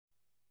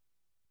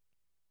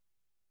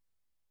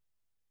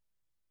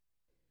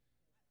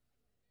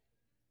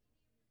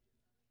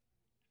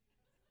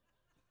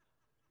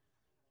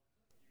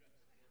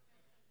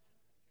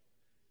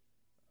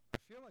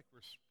feel like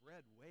we're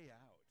spread way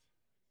out.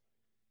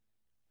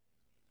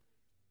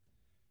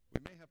 We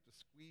may have to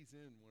squeeze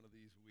in one of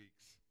these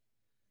weeks.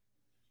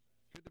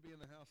 Good to be in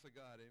the house of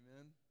God,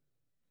 amen?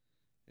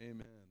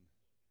 Amen.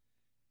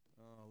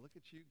 Oh, look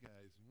at you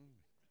guys.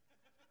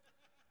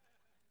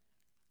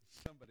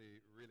 Somebody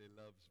really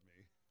loves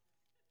me.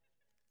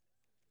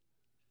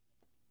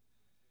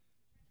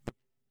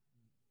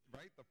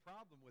 Right? The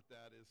problem with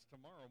that is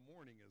tomorrow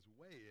morning is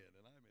way in,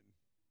 and I'm in.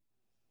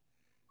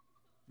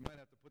 You might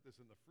have to put this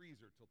in the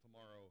freezer till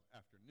tomorrow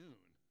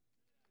afternoon.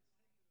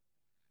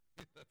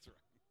 That's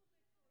right.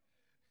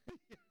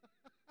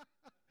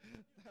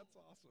 That's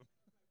awesome.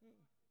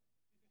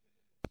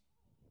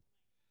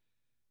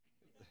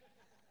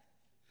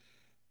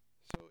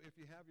 So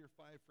if you have your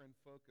five-friend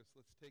focus,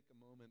 let's take a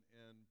moment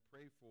and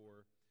pray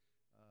for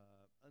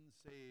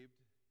unsaved,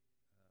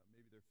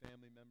 maybe their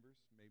family members,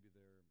 maybe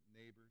their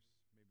neighbors,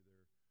 maybe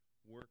their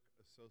work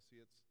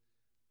associates,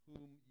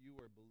 whom you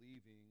are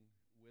believing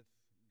with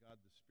God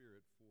the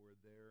Spirit for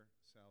their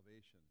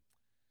salvation.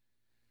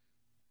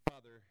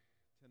 Father,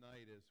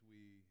 tonight as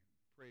we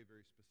pray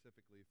very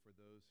specifically for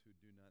those who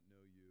do not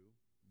know you,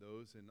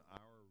 those in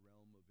our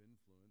realm of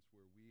influence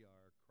where we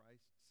are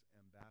Christ's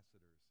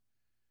ambassadors,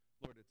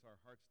 Lord, it's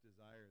our heart's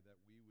desire that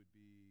we would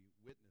be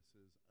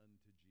witnesses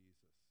unto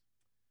Jesus.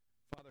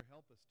 Father,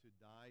 help us to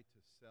die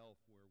to self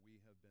where we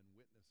have been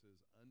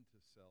witnesses unto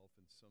self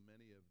in so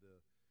many of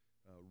the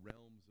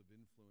realms of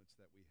influence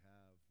that we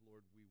have.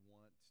 Lord, we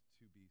want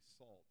to be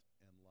salt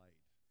and light.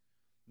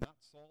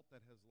 Not salt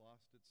that has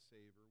lost its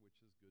savor,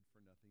 which is good for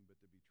nothing, but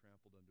to be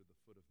trampled under the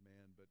foot of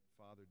man, but,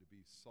 Father, to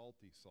be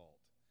salty salt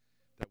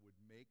that would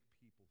make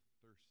people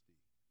thirsty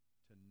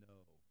to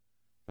know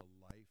the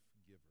life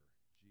giver,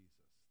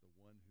 Jesus, the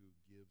one who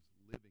gives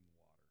living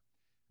water.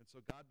 And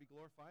so God be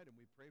glorified, and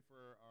we pray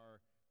for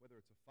our,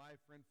 whether it's a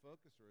five-friend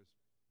focus or,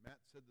 as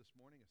Matt said this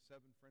morning, a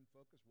seven-friend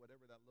focus,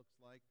 whatever that looks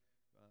like,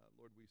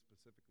 Lord, we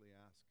specifically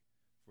ask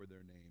for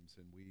their names,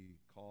 and we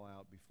call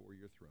out before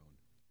your throne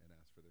and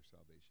ask for their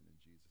salvation in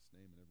Jesus'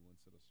 name. And everyone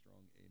said a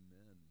strong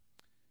amen.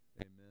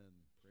 Amen.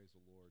 Praise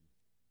the Lord.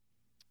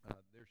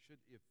 There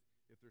should,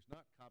 if there's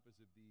not copies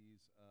of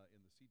these in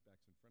the seat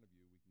backs in front of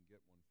you, we can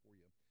get one for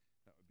you.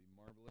 That would be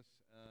marvelous.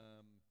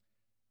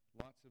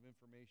 Lots of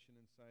information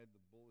inside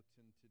the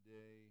bulletin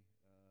today.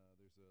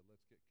 There's a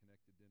Let's Get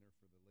Connected dinner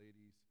for the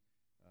ladies.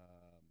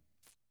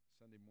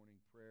 Sunday morning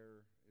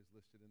prayer is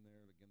listed in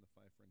there. Again, the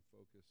five-friend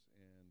focus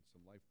and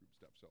some life group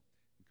stuff. So,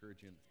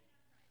 encourage you.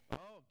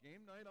 Oh,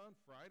 game night on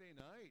Friday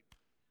night.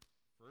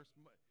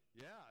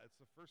 It's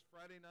the first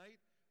Friday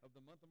night of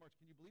the month of March.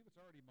 Can you believe it's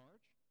already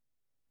March?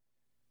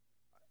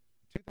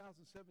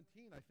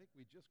 2017, I think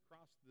we just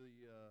crossed the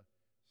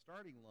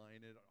starting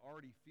line. It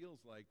already feels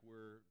like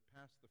we're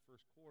past the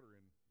first quarter,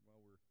 and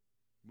we're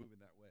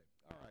moving that way.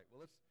 All right,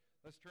 well,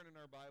 let's turn in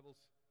our Bibles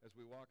as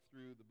we walk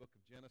through the book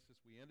of Genesis.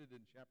 We ended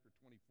in chapter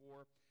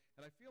 24,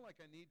 and I feel like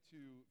I need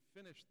to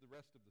finish the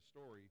rest of the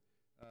story.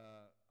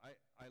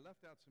 I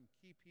left out some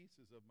key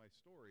pieces of my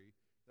story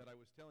that I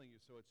was telling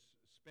you, so it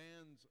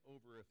spans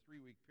over a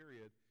 3-week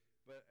period.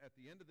 But at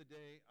the end of the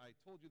day, I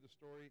told you the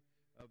story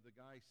of the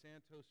guy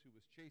Santos who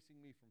was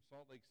chasing me from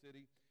Salt Lake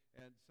City.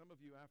 And some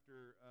of you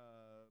after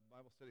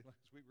Bible study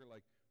last week were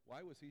like, why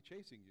was he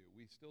chasing you?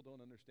 We still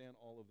don't understand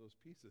all of those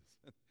pieces.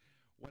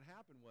 What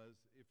happened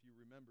was, if you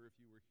remember, if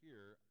you were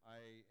here,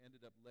 I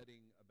ended up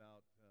letting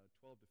about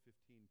 12 to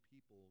 15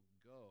 people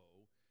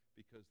go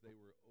because they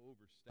were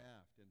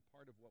overstaffed. And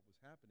part of what was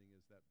happening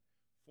is that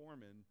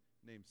foreman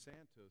named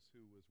Santos,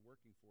 who was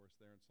working for us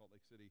there in Salt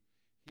Lake City,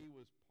 he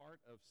was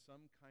part of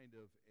some kind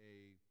of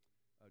a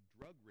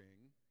drug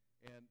ring.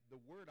 And the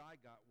word I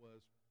got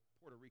was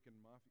Puerto Rican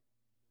mafia.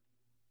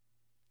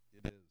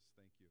 It is,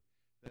 thank you.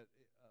 That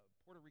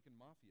Puerto Rican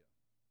mafia.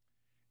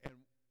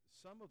 And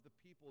some of the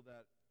people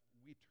that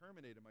we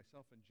terminated,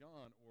 myself and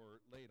John,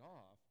 or laid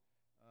off,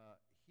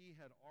 he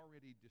had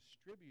already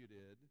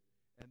distributed,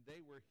 and they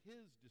were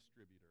his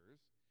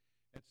distributors,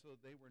 and so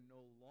they were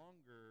no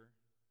longer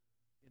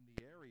in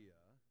the area.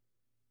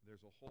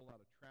 There's a whole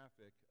lot of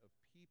traffic of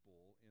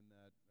people in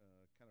that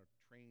kind of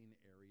train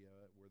area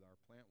where our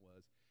plant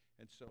was,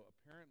 and so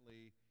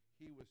apparently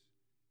he was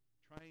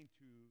trying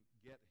to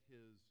get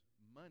his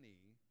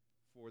money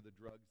for the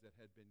drugs that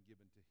had been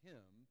given to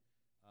him,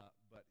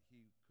 but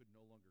he could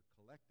no longer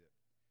collect it.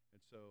 And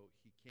so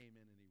he came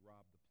in and he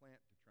robbed the plant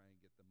to try and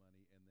get the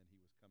money, and then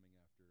he was coming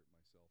after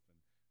myself and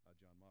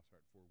John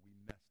Mosshart for we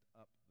messed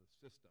up the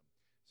system.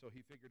 So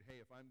he figured,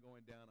 hey, if I'm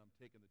going down, I'm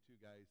taking the two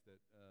guys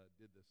that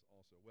did this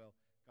also. Well,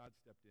 God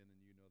stepped in,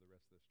 and you know the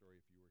rest of the story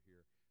if you were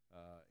here.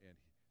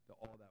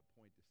 All that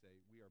point to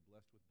say we are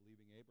blessed with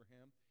believing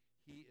Abraham.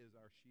 He is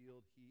our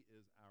shield. He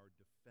is our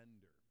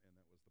defender, and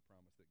that was the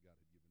promise that God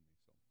had given me.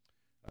 So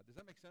does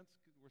that make sense?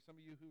 Were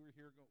some of you who were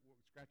here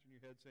scratching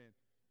your head saying,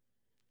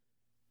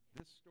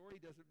 this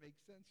story doesn't make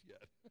sense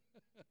yet?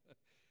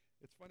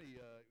 It's funny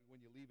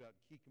when you leave out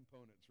key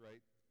components,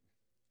 right?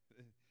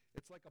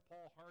 It's like a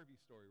Paul Harvey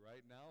story,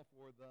 right? Now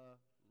for the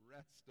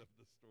rest of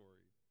the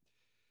story.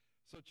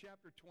 So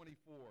chapter 24,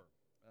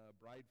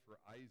 Bride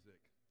for Isaac.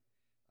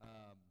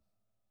 Um,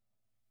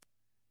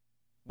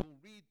 we'll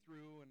read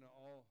through, and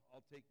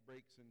I'll take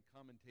breaks and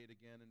commentate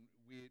again. And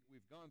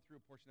we've gone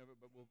through a portion of it,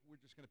 but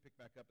we're just going to pick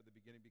back up at the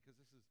beginning because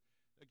this is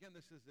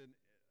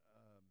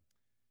um,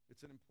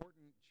 it's an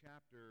important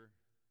chapter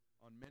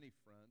on many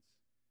fronts.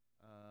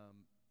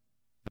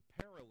 The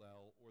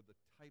parallel or the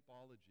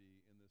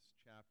typology in this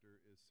chapter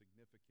is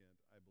significant,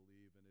 I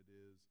believe, and it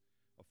is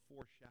a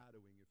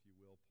foreshadowing, if you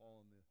will.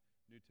 Paul in the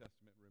New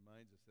Testament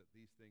reminds us that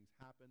these things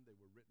happened. They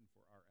were written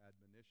for our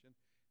admonition.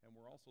 And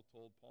we're also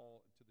told,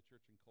 Paul, to the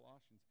church in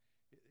Colossians,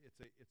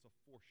 it's a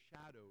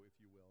foreshadow, if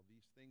you will.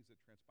 These things that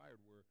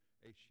transpired were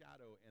a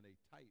shadow and a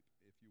type,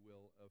 if you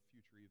will, of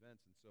future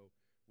events. And so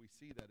we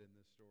see that in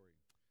this story.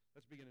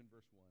 Let's begin in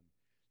verse 1.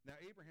 Now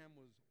Abraham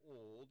was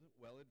old,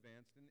 well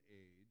advanced in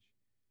age,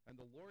 and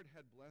the Lord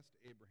had blessed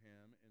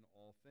Abraham in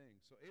all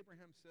things. So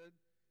Abraham said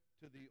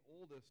to the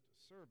oldest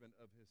servant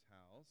of his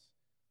house,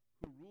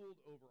 who ruled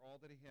over all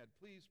that he had,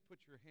 please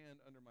put your hand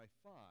under my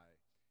thigh,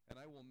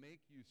 and I will make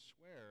you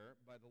swear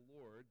by the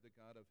Lord, the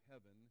God of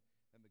heaven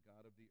and the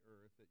God of the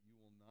earth, that you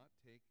will not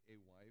take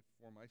a wife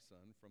for my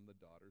son from the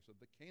daughters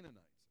of the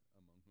Canaanites,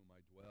 among whom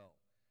I dwell.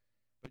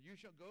 But you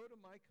shall go to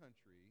my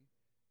country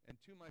and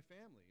to my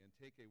family, and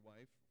take a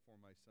wife for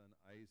my son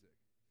Isaac.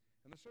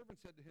 And the servant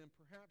said to him,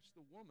 perhaps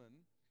the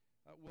woman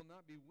will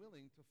not be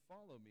willing to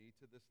follow me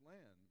to this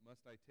land.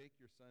 Must I take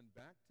your son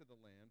back to the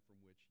land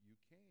from which you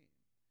came?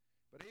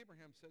 But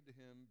Abraham said to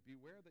him,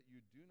 beware that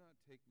you do not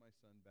take my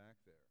son back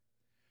there.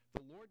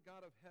 The Lord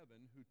God of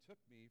heaven, who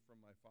took me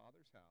from my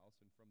father's house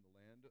and from the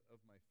land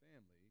of my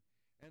family,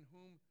 and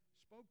whom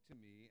spoke to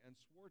me and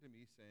swore to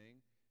me,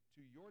 saying,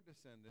 to your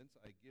descendants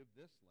I give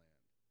this land.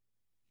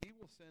 He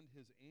will send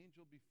his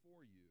angel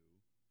before you,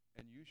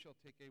 and you shall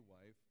take a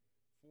wife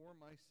for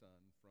my son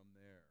from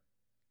there.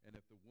 And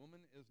if the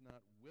woman is not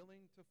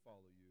willing to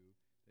follow you,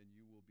 then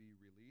you will be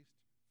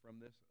released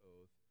from this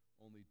oath.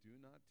 Only do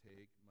not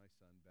take my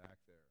son back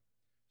there.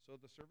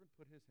 So the servant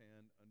put his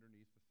hand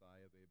underneath the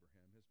thigh of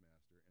Abraham, his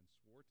master, and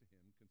swore to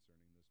him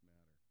concerning this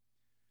matter.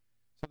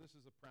 So this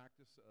is a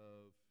practice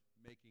of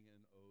making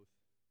an oath,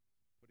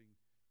 putting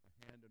a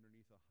hand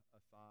underneath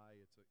a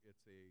thigh.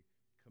 It's a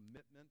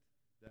commitment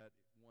that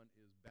one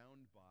is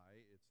bound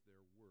by. It's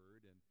their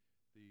word. And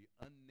the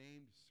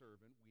unnamed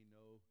servant, we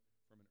know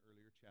from an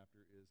earlier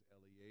chapter, is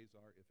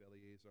Eleazar, if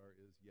Eleazar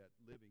is yet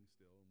living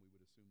still, and we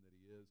would assume that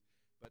he is.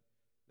 But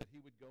that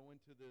he would go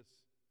into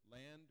this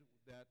land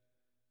that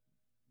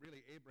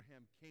really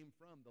Abraham came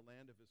from, the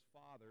land of his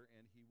father,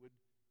 and he would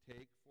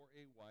take for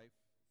a wife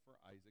for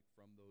Isaac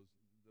from the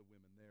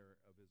women there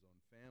of his own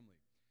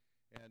family.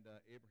 And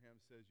Abraham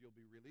says, you'll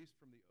be released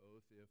from the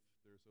oath if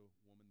there's a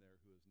woman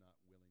there who is not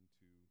willing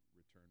to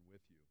return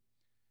with you.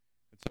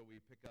 And so we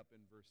pick up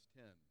in verse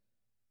 10.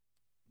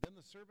 Then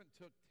the servant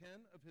took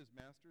 10 of his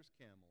master's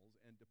camels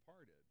and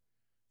departed,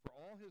 for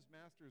all his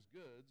master's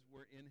goods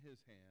were in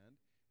his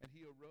hand, and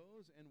he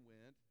arose and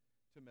went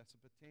to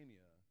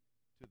Mesopotamia,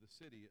 to the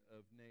city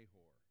of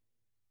Nahor.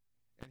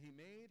 And he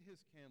made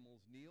his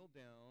camels kneel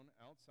down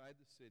outside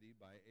the city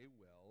by a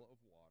well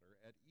of water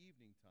at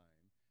evening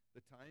time,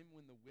 the time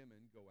when the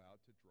women go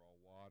out to draw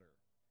water.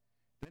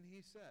 Then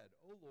he said,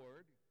 O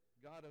Lord,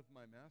 God of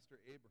my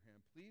master Abraham,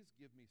 please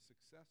give me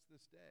success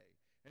this day,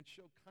 and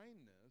show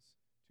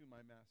kindness to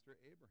my master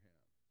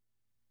Abraham.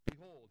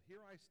 Behold,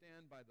 here I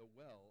stand by the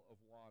well of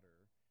water,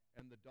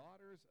 and the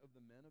daughters of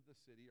the men of the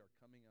city are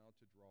coming out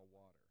to draw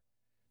water.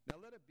 Now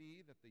let it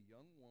be that the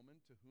young woman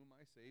to whom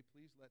I say,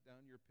 please let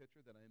down your pitcher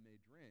that I may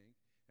drink,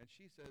 and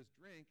she says,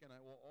 drink, and I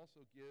will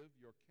also give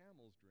your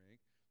camels drink,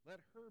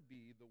 let her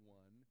be the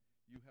one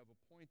you have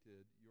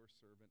appointed your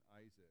servant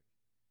Isaac.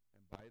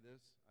 And by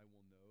this I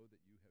will know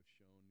that you have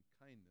shown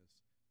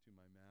kindness to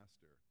my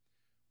master.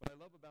 What I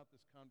love about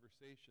this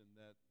conversation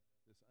that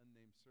this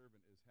unnamed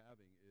servant is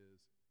having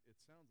is, it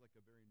sounds like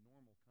a very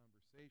normal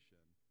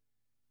conversation,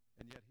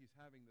 and yet he's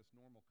having this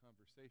normal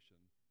conversation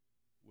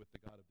with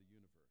the God of the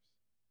universe.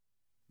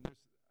 And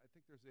I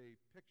think there's a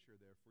picture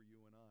there for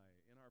you and I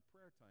in our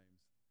prayer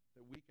times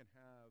that we can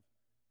have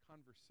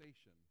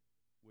conversation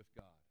with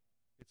God.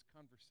 It's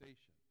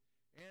conversation.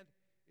 And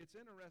it's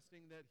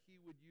interesting that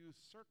he would use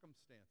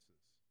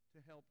circumstances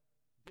to help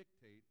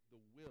dictate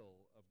the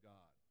will of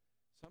God.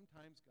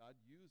 Sometimes God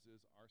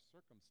uses our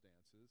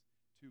circumstances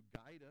to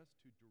guide us,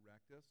 to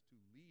direct us, to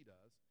lead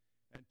us,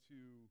 and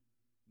to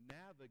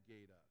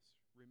navigate us.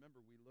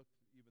 Remember, we looked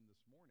even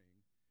this morning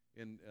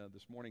in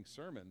this morning's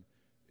sermon,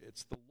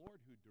 it's the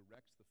Lord who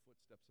directs the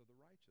footsteps of the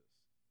righteous.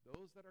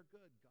 Those that are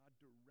good, God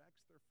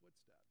directs their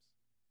footsteps.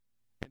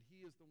 And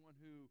he is the one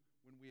who,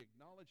 when we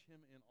acknowledge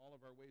him in all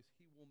of our ways,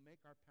 he will make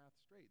our path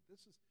straight.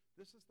 This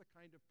is the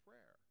kind of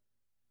prayer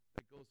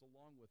that goes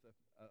along with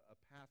a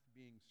path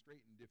being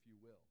straightened, if you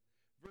will.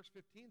 Verse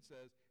 15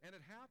 says, and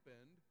it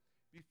happened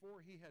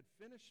before he had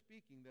finished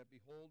speaking that,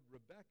 behold,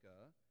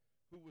 Rebekah,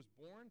 who was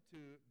born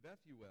to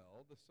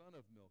Bethuel, the son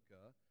of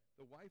Milcah,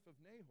 the wife of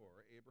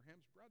Nahor,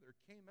 Abraham's brother,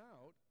 came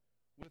out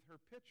with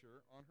her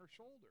pitcher on her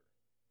shoulder.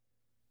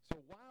 So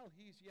while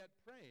he's yet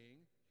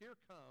praying, here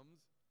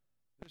comes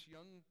this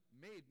young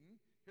maiden.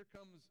 Here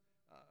comes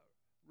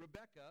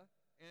Rebekah,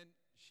 and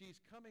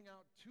she's coming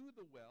out to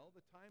the well,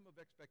 the time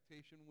of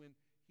expectation when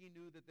he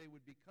knew that they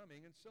would be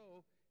coming. And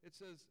so it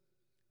says,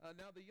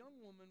 now the young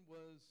woman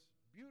was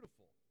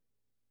beautiful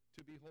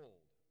to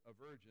behold, a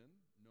virgin,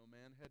 no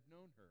man had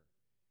known her.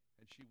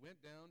 And she went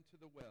down to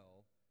the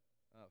well,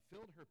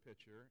 filled her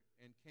pitcher,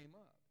 and came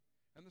up.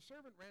 And the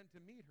servant ran to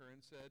meet her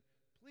and said,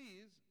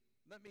 please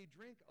let me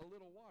drink a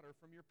little water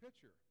from your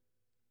pitcher.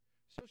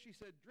 So she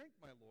said, drink,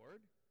 my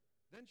lord.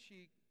 Then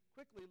she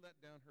quickly let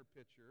her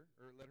pitcher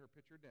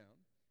down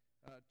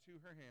to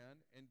her hand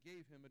and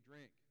gave him a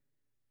drink.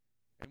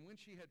 And when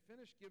she had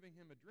finished giving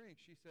him a drink,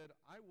 she said,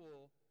 I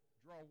will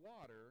draw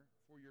water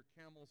for your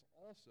camels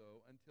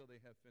also until they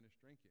have finished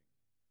drinking.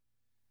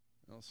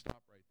 I'll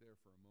stop right there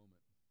for a moment.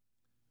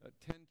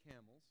 10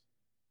 camels.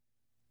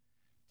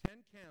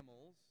 10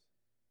 camels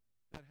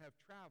that have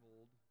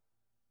traveled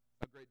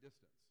a great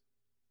distance.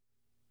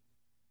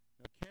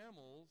 Now,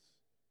 camels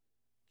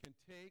can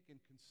take and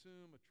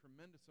consume a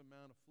tremendous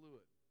amount of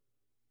fluid,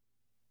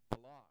 a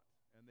lot,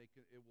 and it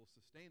will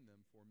sustain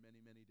them for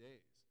many, many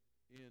days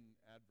in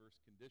adverse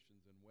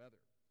conditions and weather.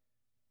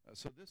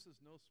 So this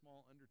is no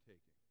small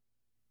undertaking.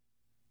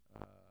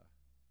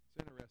 It's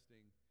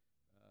interesting.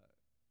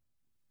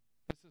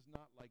 This is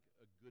not like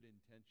a good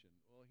intention.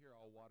 Well, here,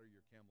 I'll water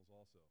your camels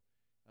also.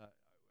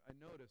 I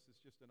notice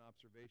it's just an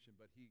observation,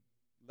 but he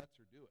lets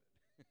her do it.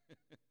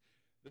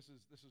 This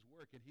is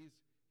work, and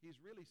he's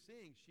really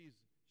seeing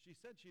she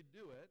said she'd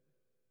do it.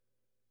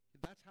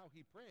 That's how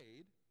he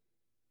prayed,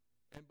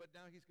 but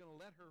now he's going to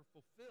let her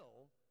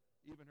fulfill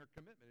even her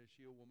commitment. Is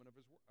she a woman of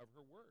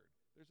her word?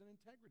 There's an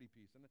integrity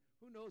piece, and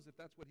who knows if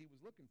that's what he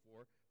was looking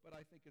for? But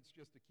I think it's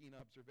just a keen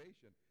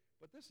observation.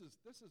 But this is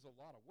a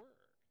lot of work.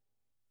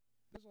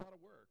 There's a lot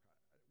of work.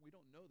 We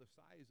don't know the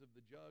size of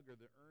the jug or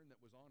the urn that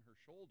was on her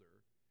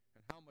shoulder and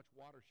how much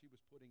water she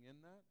was putting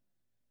in that.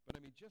 But I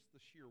mean, just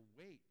the sheer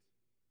weight.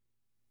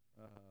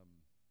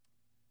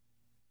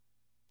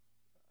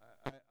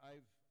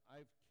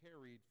 I've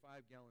carried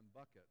 5-gallon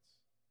buckets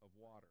of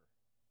water.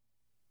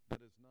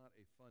 That is not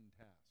a fun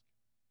task.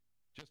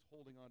 Just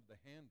holding on to the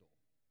handle.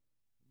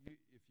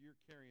 If you're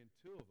carrying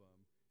 2 of them,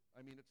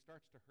 I mean, it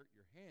starts to hurt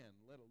your hand,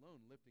 let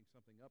alone lifting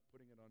something up,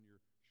 putting it on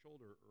your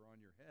shoulder or on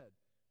your head.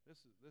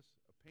 This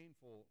a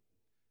painful,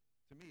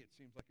 to me, it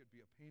seems like it'd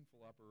be a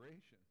painful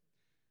operation.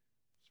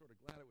 Sort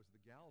of glad it was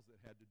the gals that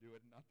had to do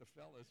it and not the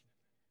fellas.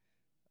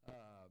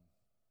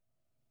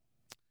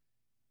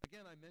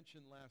 Again, I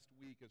mentioned last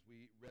week as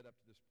we read up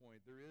to this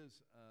point, there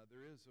is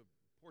a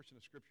portion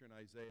of Scripture in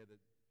Isaiah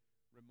that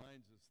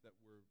reminds us that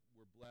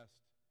we're blessed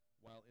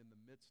while in the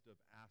midst of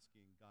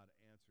asking, God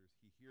answers.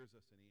 He hears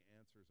us and he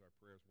answers our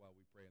prayers while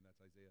we pray, and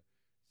that's Isaiah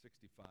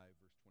 65,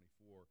 verse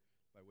 24,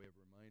 by way of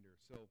reminder.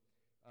 So,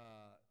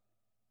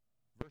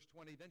 verse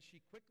 20, then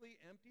she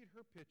quickly emptied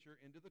her pitcher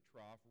into the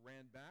trough,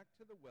 ran back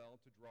to the well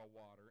to draw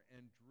water,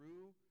 and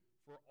drew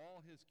for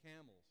all his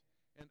camels.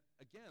 And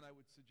again, I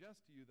would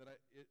suggest to you that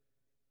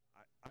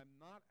I'm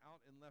not out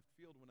in left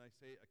field when I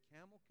say a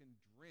camel can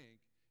drink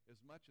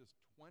as much as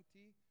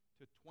 20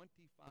 to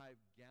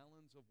 25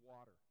 gallons of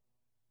water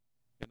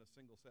in a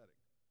single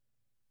setting.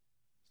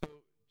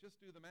 So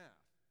just do the math.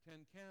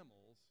 10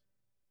 camels,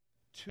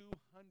 200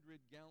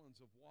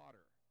 gallons of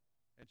water,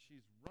 and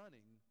she's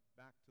running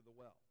back to the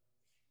well.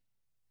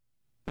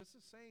 This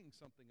is saying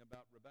something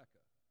about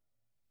Rebekah.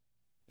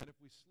 And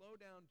if we slow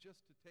down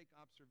just to take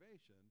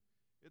observation,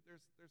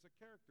 there's a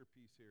character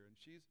piece here, and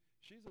she's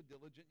a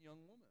diligent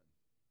young woman.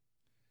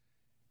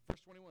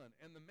 Verse 21,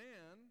 and the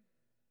man,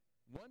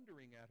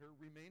 wondering at her,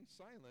 remained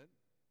silent,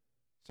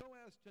 so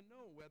as to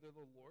know whether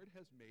the Lord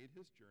has made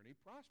his journey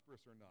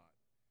prosperous or not.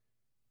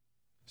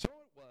 So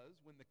it was,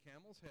 when the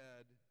camels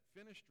had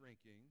finished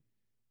drinking,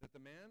 that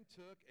the man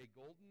took a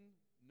golden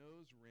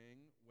nose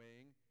ring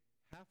weighing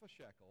half a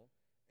shekel,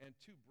 and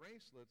 2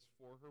 bracelets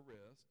for her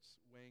wrists,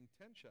 weighing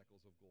 10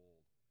 shekels of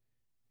gold,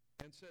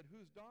 and said,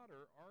 whose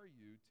daughter are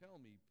you?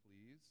 Tell me,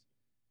 please.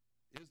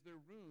 Is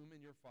there room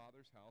in your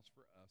father's house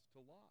for us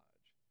to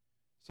lodge?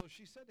 So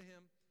she said to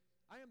him,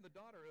 I am the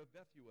daughter of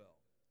Bethuel,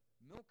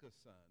 Milcah's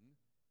son,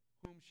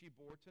 whom she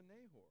bore to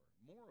Nahor.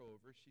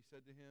 Moreover, she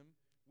said to him,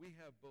 we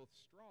have both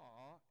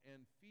straw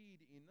and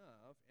feed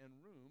enough and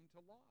room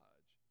to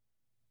lodge.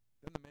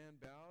 Then the man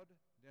bowed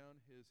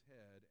down his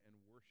head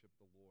and worshiped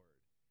the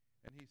Lord.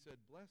 And he said,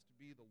 blessed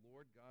be the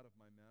Lord God of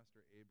my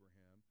master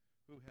Abraham,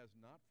 who has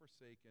not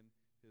forsaken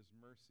his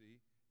mercy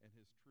and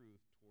his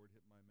truth toward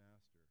my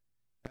master.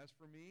 As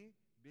for me,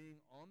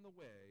 being on the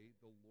way,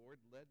 the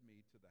Lord led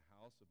me to the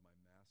house of my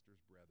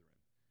master's brethren.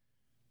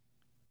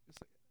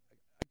 It's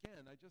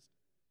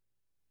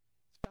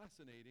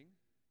fascinating,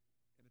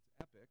 and it's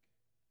epic,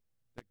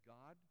 that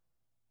God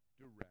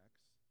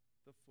directs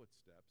the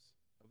footsteps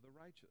of the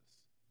righteous.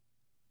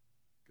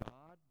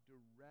 God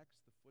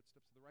directs the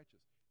footsteps of the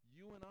righteous.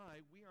 You and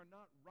I, we are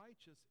not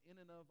righteous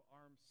in and of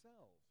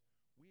ourselves.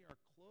 We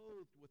are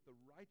clothed with the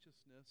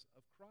righteousness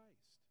of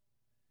Christ.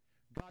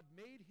 God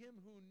made him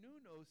who knew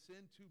no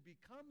sin to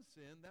become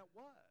sin, that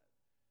what?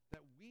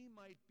 That we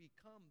might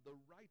become the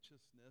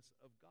righteousness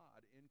of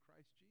God in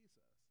Christ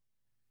Jesus.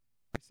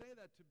 I say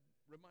that to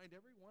remind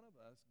every one of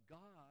us,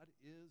 God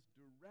is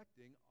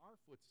directing our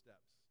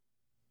footsteps.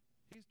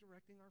 He's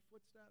directing our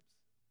footsteps.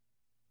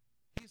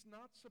 He's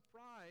not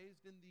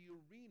surprised in the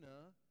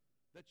arena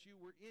that you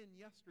were in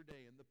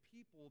yesterday and the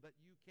people that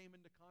you came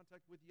into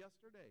contact with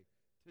yesterday,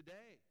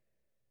 today.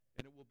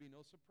 And it will be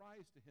no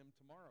surprise to him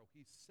tomorrow.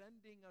 He's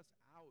sending us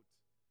out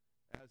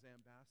as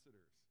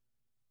ambassadors.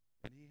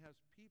 And he has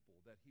people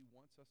that he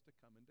wants us to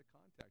come into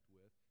contact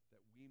with,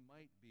 that we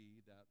might be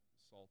that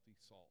salty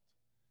salt,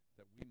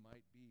 that we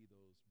might be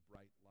those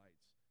bright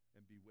lights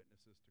and be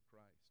witnesses to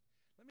Christ.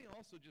 Let me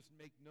also just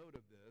make note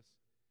of this.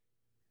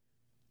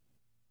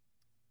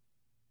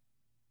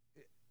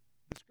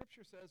 The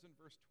scripture says in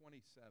verse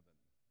 27,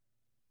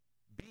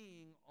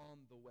 being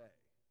on the way.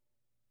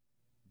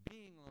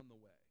 Being on the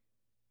way.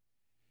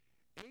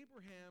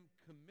 Abraham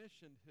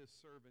commissioned his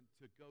servant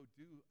to go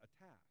do a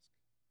task,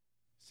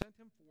 sent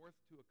him forth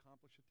to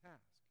accomplish a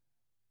task.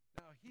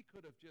 Now, he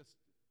could have just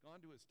gone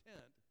to his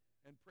tent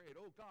and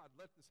prayed, oh God,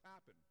 let this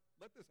happen,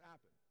 but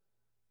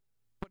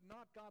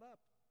not got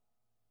up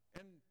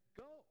and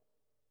go.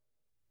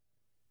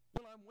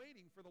 Well, I'm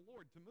waiting for the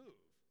Lord to move.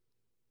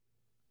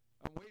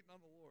 I'm waiting on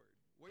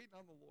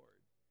the Lord.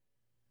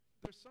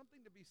 There's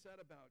something to be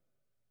said about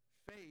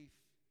faith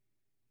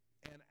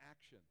and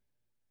action.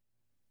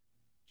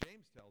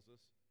 James tells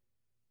us,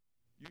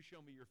 you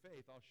show me your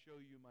faith, I'll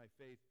show you my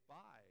faith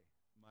by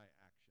my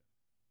action.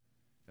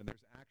 And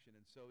there's action.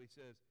 And so he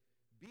says,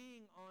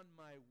 being on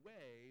my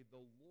way,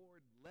 the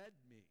Lord led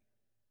me.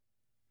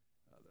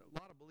 There are a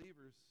lot of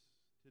believers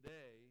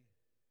today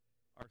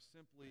are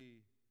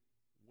simply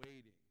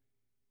waiting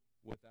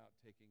without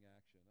taking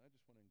action. I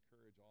just want to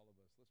encourage all of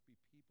us, let's be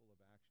people of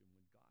action.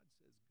 When God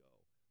says go,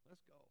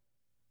 let's go,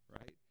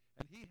 right?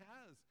 And he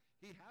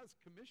has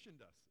commissioned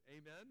us,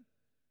 amen?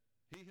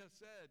 He has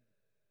said,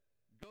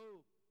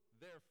 go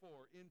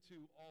therefore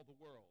into all the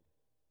world,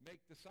 make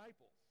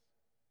disciples,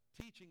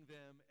 teaching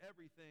them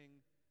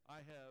everything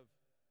I have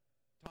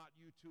taught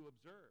you to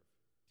observe.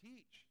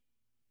 Teach,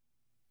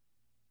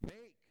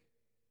 make,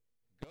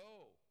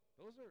 go.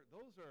 Those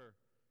are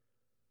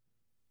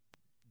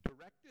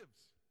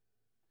directives.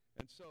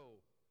 And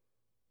so,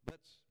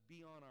 let's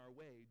be on our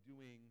way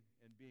doing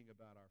and being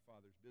about our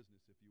Father's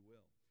business, if you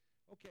will.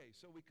 Okay,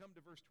 so we come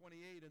to verse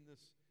 28 in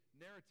this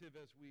narrative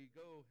as we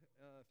go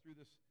through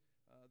this,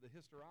 the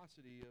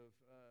historicity of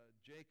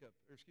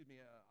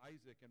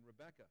Isaac and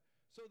Rebekah.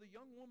 So the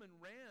young woman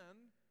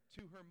ran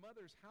to her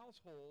mother's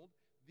household.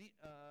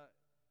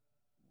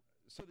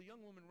 So the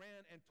young woman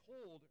ran and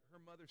told her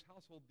mother's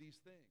household these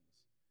things.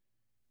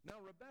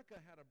 Now Rebekah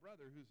had a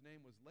brother whose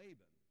name was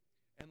Laban.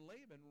 And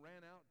Laban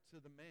ran out to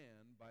the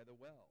man by the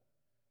well.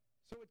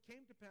 So it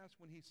came to pass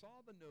when he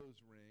saw the nose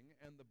ring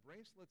and the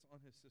bracelets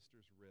on his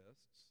sister's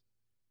wrists,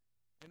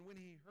 and when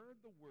he heard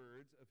the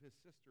words of his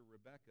sister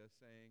Rebekah,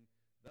 saying,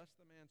 thus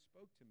the man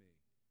spoke to me,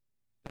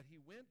 that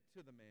he went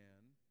to the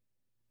man,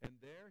 and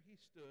there he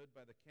stood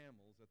by the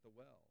camels at the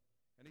well.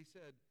 And he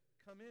said,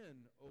 come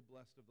in, O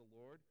blessed of the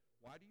Lord.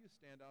 Why do you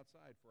stand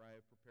outside? For I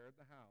have prepared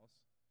the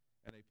house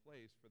and a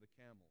place for the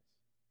camels.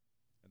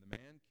 And the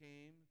man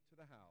came to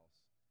the house,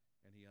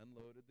 and he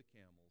unloaded the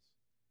camels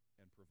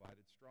and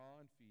provided straw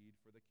and feed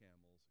for the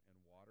camels and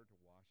water to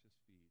wash his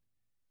feet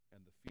and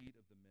the feet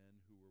of the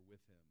men who were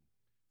with him.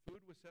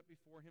 Food was set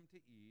before him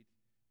to eat,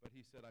 but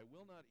he said, I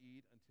will not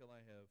eat until I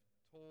have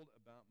told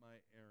about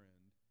my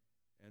errand.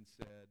 And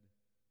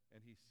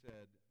he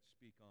said,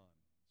 speak on.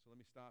 So let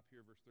me stop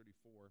here, verse 34,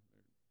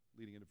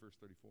 leading into verse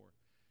 34.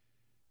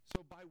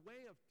 So by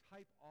way of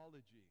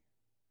typology,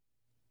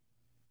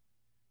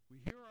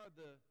 here are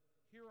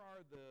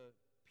the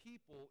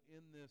people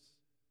in this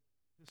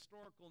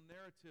historical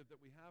narrative that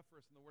we have for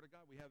us in the Word of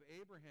God. We have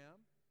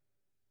Abraham.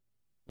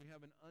 We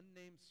have an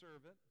unnamed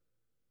servant.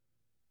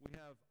 We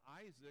have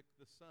Isaac,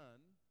 the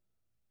son.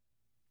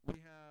 We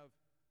have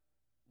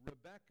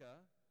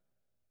Rebekah,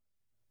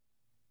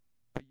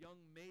 a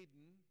young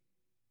maiden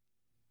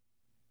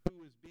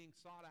who is being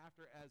sought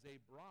after as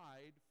a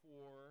bride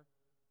for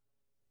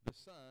the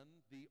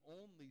son, the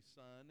only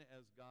son,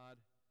 as God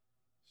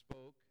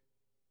spoke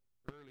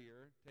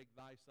earlier. Take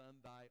thy son,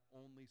 thy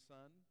only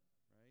son,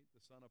 right?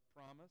 The son of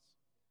promise.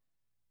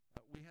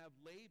 We have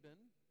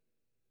Laban.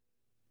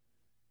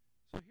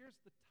 So here's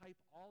the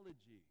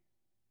typology.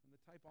 And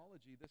the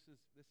typology, this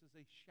is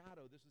a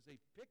shadow. This is a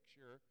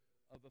picture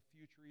of a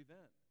future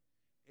event.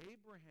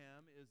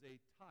 Abraham is a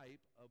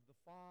type of the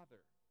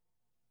father.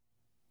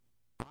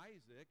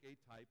 Isaac, a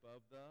type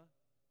of the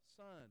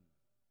son.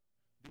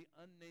 The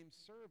unnamed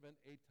servant,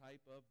 a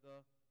type of the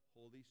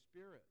Holy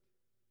Spirit.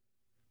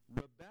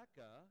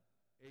 Rebekah,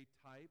 a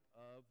type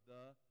of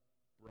the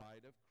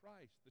bride of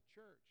Christ, the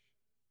church.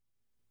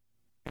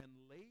 And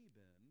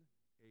Laban,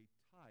 a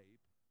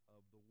type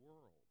of the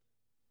world.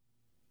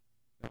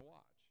 Now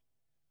watch.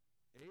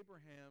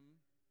 Abraham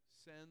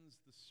sends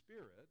the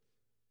Spirit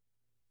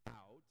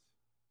out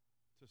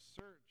to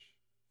search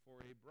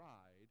for a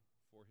bride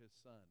for his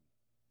son.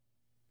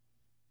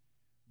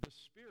 The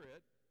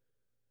Spirit,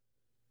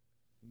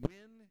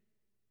 when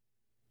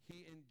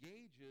he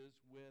engages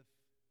with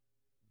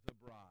the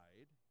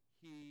bride,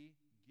 he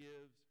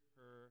gives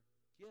her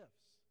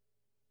gifts.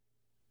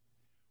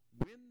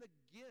 When the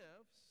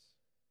gifts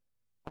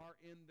are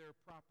in their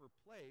proper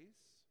place,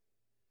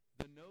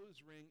 the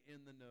nose ring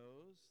in the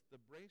nose,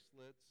 the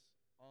bracelets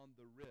on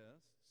the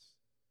wrists,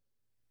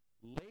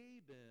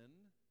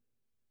 Laban,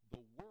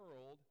 the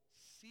world,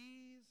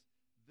 sees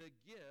the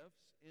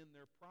gifts in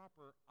their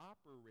proper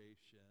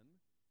operation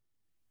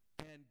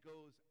and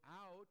goes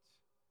out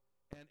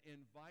and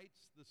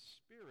invites the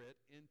Spirit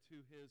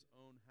into his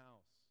own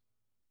house.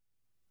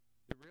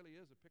 It really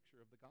is a picture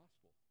of the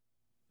gospel.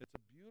 It's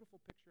a beautiful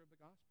picture of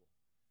the gospel.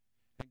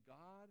 And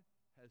God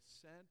has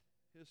sent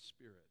his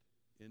Spirit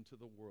into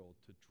the world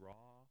to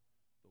draw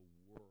the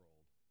world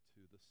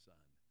to the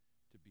Son,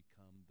 to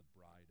become the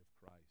bride of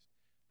Christ.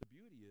 The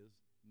beauty is,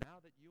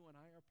 now that you and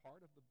I are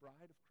part of the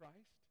bride of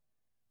Christ,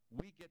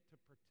 we get to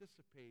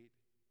participate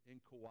in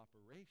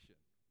cooperation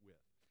with.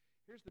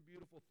 Here's the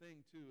beautiful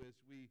thing, too, as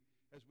we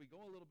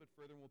go a little bit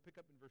further, and we'll pick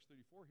up in verse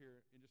 34 here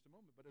in just a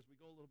moment, but as we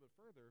go a little bit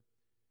further,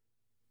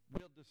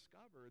 we'll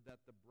discover that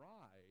the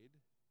bride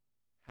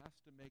has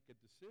to make a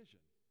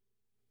decision.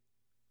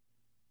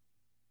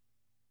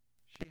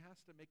 She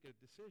has to make a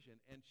decision,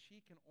 and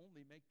she can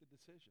only make the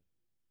decision.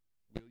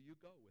 Will you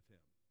go with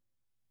him?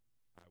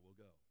 I will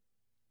go.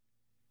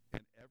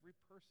 And every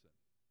person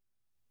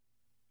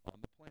on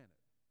the planet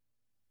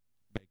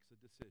makes a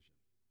decision,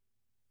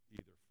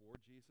 either for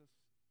Jesus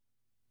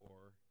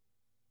or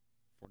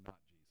for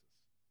not Jesus.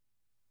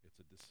 It's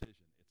a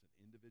decision. It's an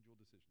individual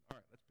decision. All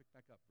right, let's pick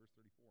back up, verse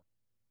 34.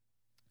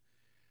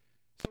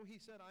 So he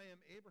said, I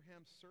am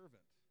Abraham's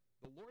servant.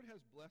 The Lord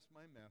has blessed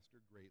my master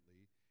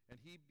greatly, and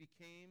he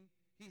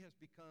has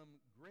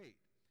become great.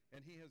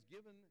 And he has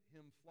given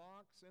him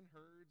flocks and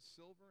herds,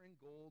 silver and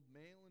gold,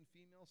 male and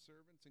female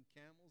servants, and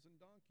camels and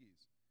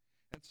donkeys.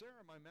 And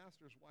Sarah, my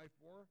master's wife,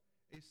 bore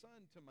a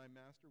son to my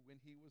master when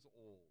he was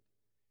old.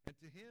 And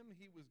to him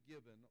he was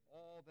given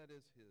all that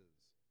is his,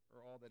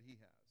 or all that he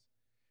has.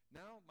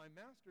 Now my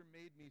master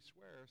made me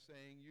swear,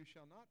 saying, You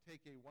shall not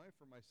take a wife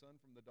for my son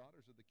from the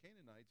daughters of the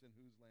Canaanites in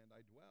whose land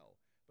I dwell,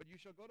 but you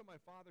shall go to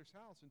my father's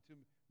house and to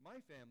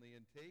my family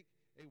and take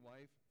a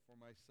wife for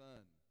my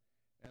son.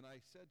 And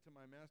I said to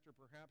my master,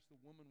 Perhaps the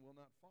woman will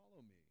not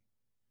follow me.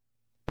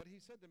 But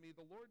he said to me,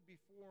 The Lord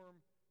before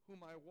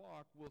whom I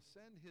walk will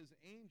send his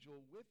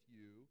angel with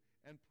you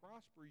and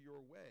prosper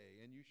your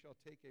way, and you shall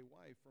take a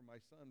wife for my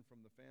son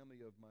from the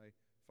family of my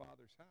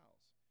father's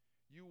house.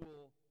 You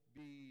will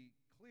be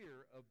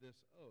clear of this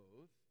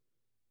oath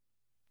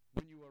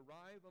when you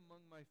arrive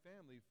among my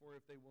family, for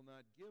if they will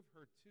not give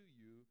her to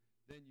you,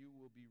 then you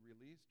will be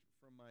released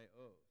from my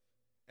oath.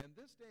 And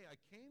this day I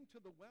came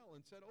to the well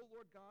and said, O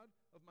Lord God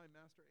of my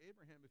master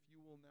Abraham, if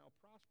you will now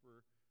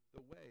prosper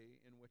the way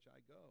in which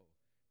I go.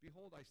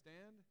 Behold, I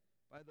stand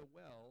by the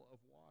well of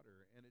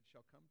water, and it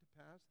shall come to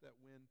pass that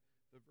when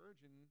the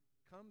virgin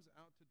comes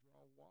out to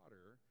draw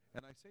water,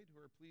 and I say to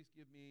her, Please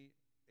give me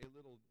a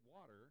little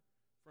water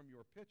from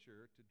your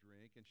pitcher to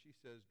drink, and she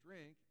says,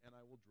 Drink, and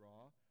I will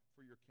draw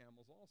for your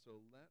camels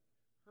also. Let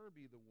her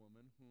be the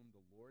woman whom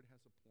the Lord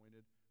has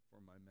appointed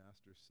for my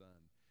master's son.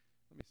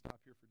 Let me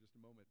stop here for just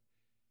a moment.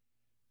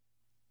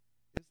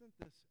 Isn't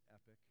this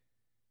epic?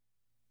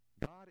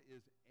 God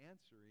is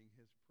answering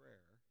his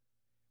prayer,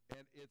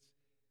 and it's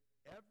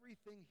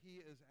everything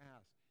he is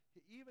asked.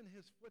 Even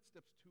his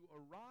footsteps to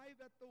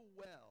arrive at the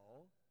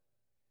well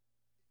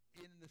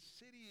in the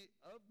city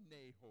of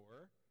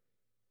Nahor,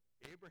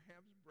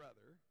 Abraham's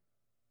brother,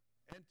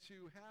 and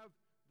to have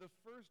the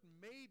first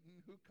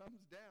maiden who comes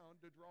down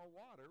to draw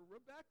water,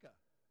 Rebekah.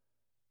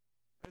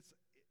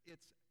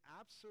 It's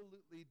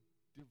absolutely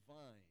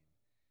divine.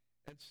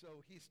 And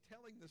so he's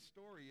telling the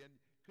story, and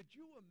could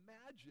you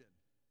imagine?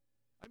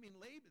 I mean,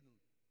 Laban,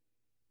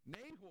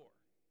 Nahor,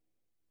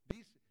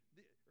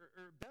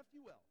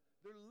 Bethuel,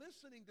 they're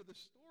listening to the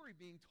story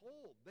being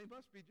told. They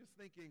must be just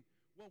thinking,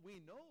 well,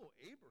 we know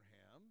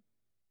Abraham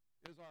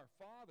is our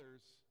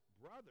father's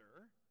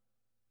brother.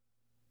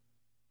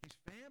 He's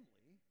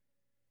family.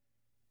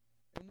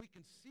 And we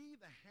can see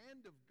the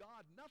hand of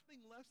God,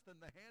 nothing less than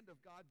the hand of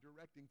God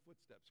directing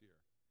footsteps here.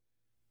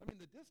 I mean,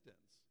 the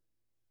distance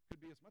could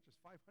be as much as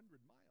 500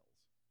 miles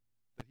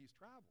that he's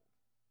traveled.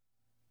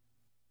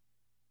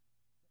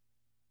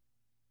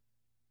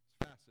 It's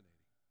fascinating.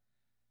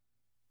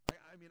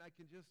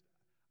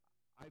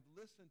 I've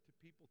listened to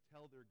people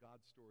tell their God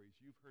stories.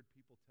 You've heard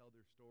people tell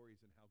their stories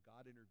and how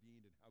God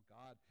intervened and how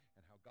God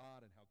and how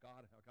God and how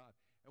God and how God.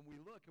 And we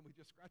look and we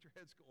just scratch our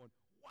heads going,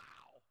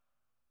 wow,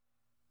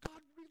 God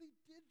really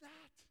did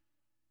that.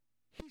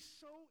 He's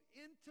so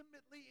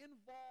intimately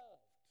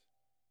involved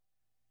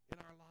in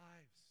our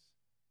lives.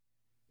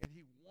 And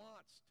he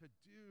wants to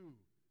do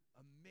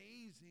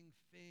amazing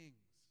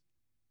things.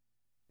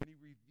 And he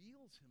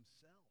reveals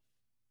himself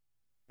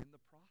in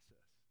the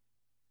process.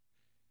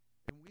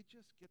 And we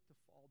just get to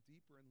fall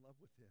deeper in love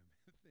with him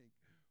and think,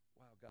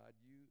 wow, God,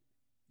 you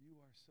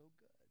are so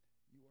good.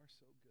 You are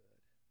so good.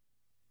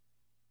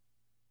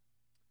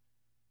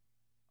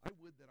 I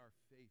would that our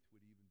faith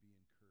would even be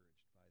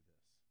encouraged by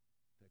this,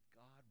 that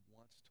God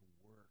wants to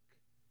work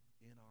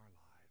in our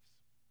lives.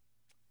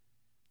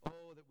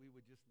 Oh, that we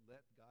would just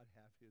let God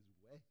have his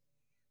way,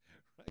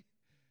 right?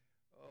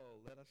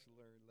 Oh, let us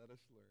learn. Let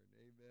us learn.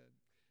 Amen.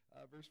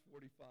 Verse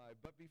 45,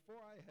 but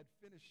before I had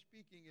finished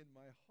speaking in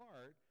my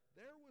heart,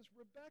 there was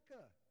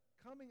Rebekah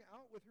coming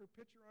out with her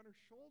pitcher on her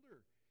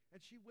shoulder. And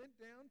she went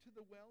down to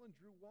the well and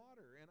drew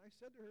water. And I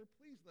said to her,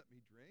 please let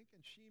me drink. And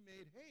she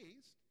made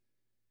haste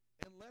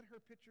and let her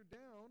pitcher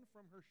down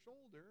from her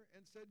shoulder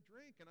and said,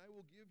 drink, and I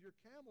will give your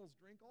camels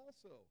drink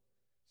also.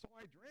 So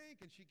I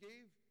drank, and she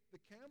gave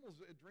the camels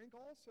a drink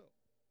also.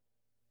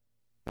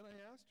 And I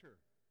asked her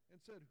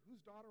and said, whose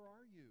daughter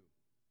are you?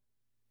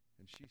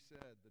 And she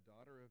said, the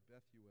daughter of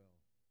Bethuel,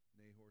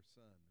 Nahor's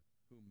son,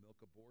 whom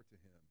Milcah bore to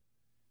him.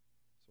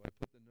 So I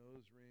put the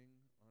nose ring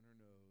on her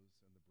nose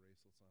and the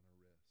bracelets on her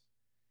wrist.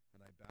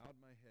 And I bowed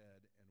my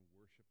head and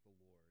worshiped the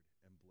Lord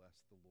and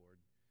blessed the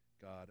Lord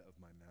God of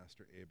my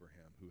master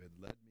Abraham, who had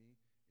led me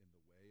in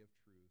the way of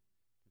truth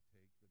to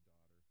take the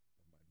daughter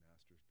of my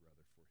master's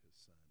brother for his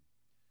son.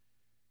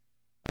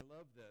 I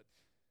love that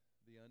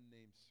the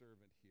unnamed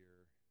servant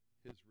here,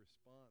 his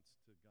response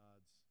to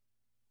God's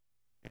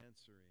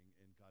answering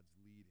and God's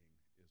leading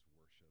is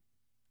worship.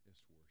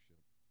 It's worship.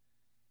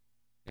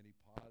 And he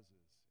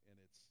pauses, and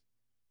it's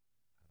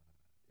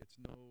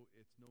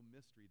no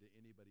mystery to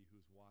anybody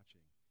who's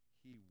watching.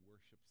 He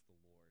worships the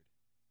Lord.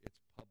 It's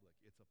public.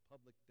 It's a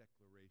public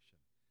declaration.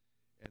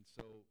 And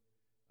so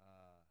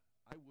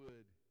I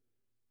would,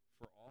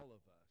 for all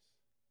of us,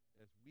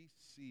 as we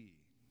see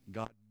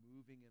God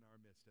moving in our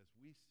midst, as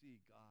we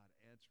see God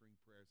answering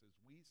prayers, as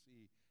we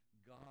see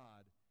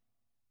God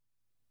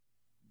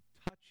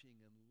touching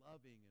and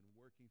loving and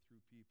working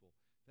through people,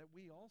 that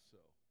we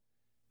also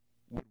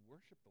would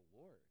worship the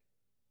Lord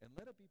and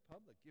let it be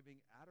public,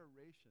 giving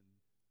adoration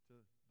to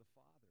the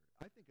Father.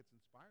 I think it's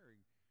inspiring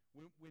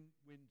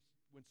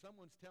when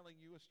someone's telling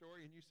you a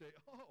story and you say,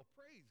 oh,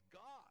 praise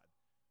God.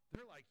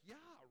 They're like,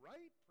 yeah,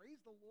 right?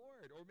 Praise the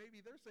Lord. Or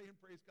maybe they're saying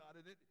praise God,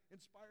 and it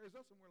inspires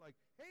us, and we're like,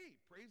 hey,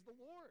 praise the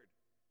Lord.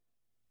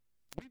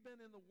 We've been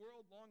in the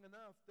world long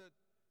enough that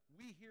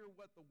we hear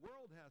what the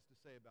world has to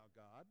say about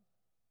God.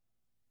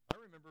 I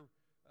remember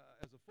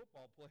as a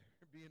football player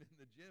being in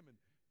the gym, and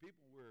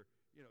people were,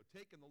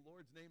 taking the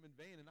Lord's name in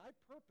vain. And I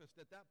purposed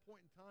at that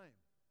point in time,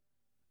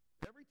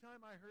 every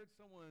time I heard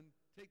someone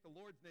take the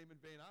Lord's name in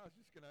vain, I was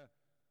just going to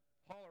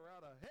holler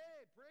out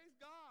hey, praise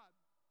God.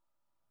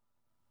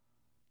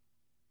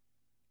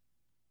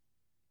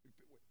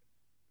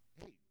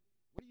 Hey,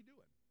 what are you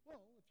doing?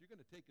 Well, if you're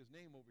going to take his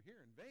name over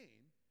here in vain,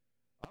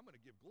 I'm going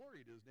to give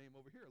glory to his name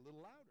over here a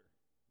little louder,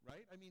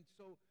 right? I mean,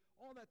 so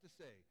all that to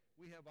say,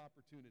 we have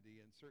opportunity,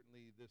 and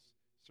certainly this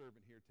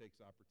servant here takes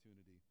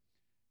opportunity.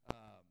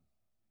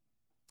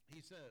 He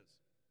says,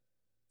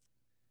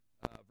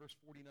 verse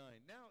 49,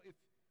 now if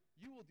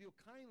you will deal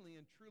kindly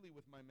and truly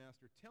with my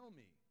master, tell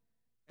me,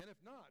 and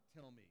if not,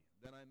 tell me,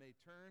 then I may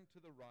turn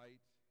to the right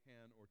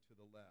hand or to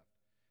the left.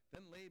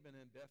 Then Laban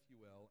and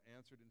Bethuel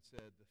answered and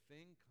said, the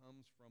thing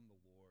comes from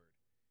the Lord.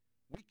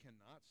 We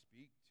cannot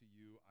speak to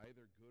you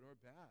either good or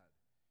bad.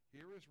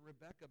 Here is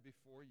Rebekah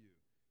before you.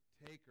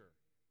 Take her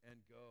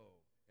and go,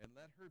 and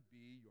let her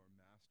be your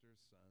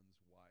master's son's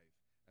wife,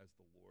 as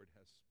the Lord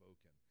has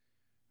spoken.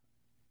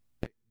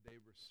 They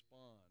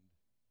respond.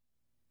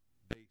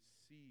 They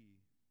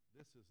see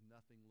this is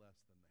nothing less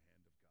than the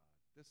hand of God.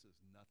 This is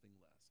nothing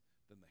less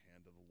than the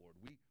hand of the Lord.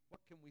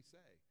 What can we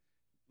say?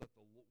 What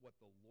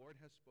the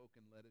Lord has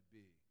spoken, let it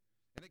be.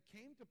 And it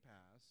came to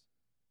pass,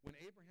 when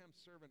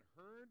Abraham's servant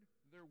heard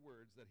their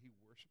words, that he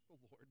worshiped the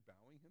Lord,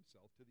 bowing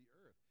himself to the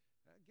earth.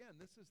 Again,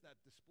 this is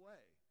that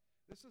display.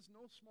 This is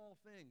no small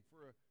thing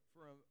for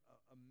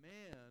a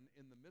man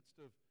in the midst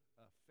of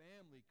a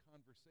family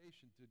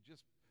conversation to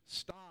just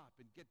stop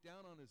and get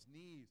down on his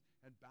knees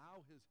and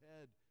bow his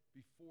head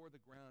before the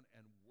ground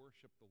and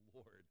worship the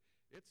Lord.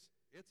 It's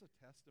a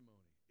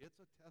testimony. It's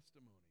a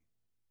testimony.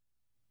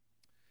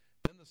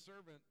 Then the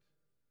servant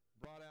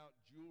brought out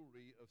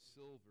jewelry of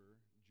silver,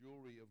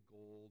 jewelry of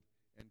gold,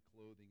 and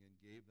clothing, and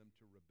gave them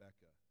to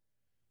Rebekah.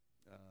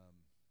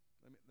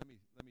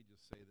 Let me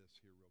just say this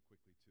here real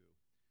quickly too.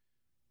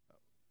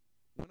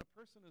 When a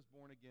person is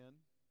born again,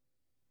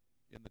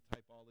 in the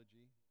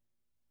typology,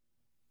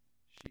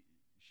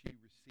 she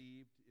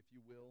received, if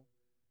you will,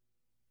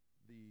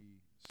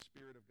 the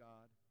Spirit of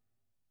God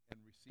and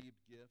received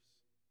gifts.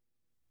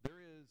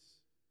 There is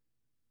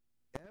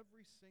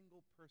every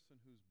single person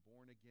who's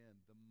born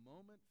again, the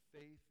moment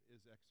faith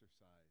is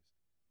exercised,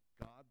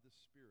 God the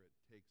Spirit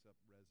takes up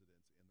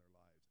residence in their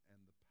lives, and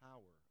the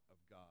power of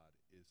God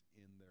is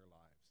in their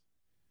lives.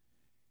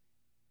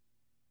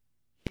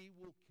 He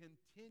will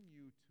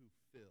continue to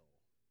fill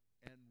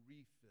and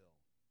refill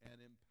and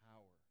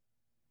empower.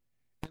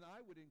 And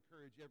I would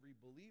encourage every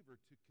believer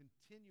to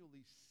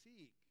continually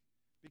seek,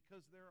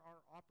 because there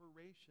are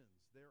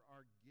operations, there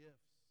are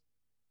gifts,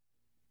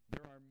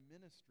 there are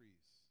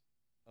ministries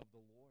of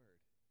the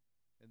Lord,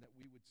 and that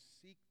we would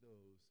seek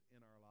those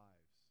in our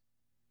lives.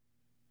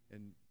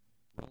 In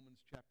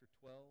Romans chapter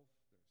 12,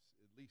 there's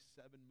at least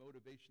 7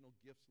 motivational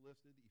gifts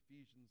listed.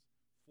 Ephesians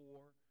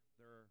 4,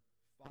 there are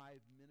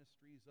 5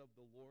 ministries of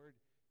the Lord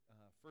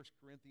 1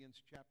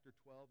 Corinthians chapter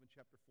 12 and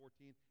chapter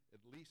 14,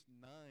 at least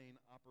 9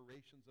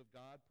 operations of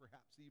God,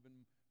 perhaps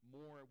even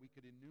more we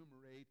could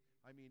enumerate.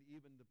 I mean,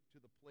 even to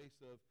the place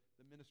of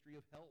the ministry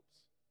of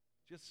helps.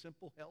 Just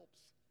simple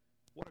helps.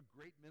 What a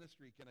great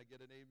ministry. Can I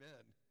get an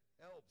amen?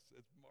 Helps.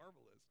 It's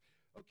marvelous.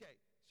 Okay,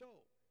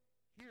 so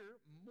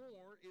here,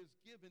 more is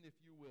given, if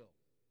you will.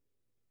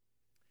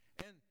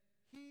 And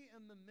he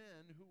and the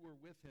men who were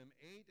with him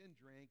ate and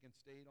drank and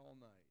stayed all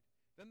night.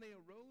 Then they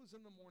arose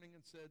in the morning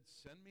and said,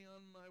 "Send me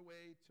on my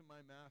way to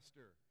my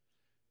master."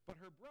 But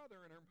her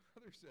brother and her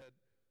mother said,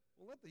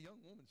 "Well, let the young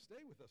woman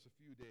stay with us a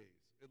few days,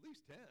 at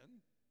least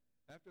 10.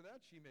 After that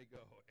she may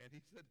go." And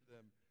he said to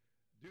them,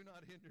 "Do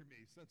not hinder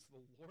me, since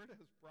the Lord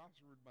has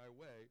prospered my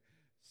way.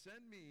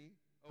 Send me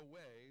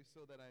away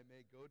so that I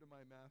may go to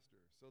my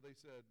master." So they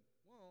said,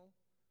 "Well,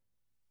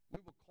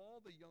 we will call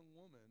the young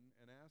woman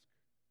and ask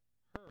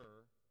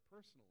her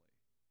personally."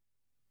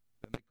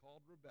 Then they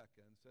called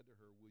Rebekah and said to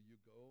her, "Will you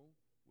go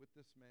with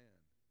this man?"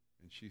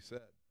 And she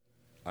said,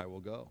 "I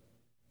will go."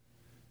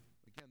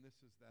 Again, this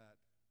is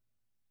that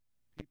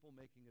people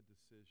making a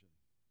decision.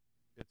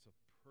 It's a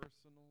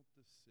personal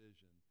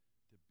decision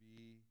to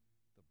be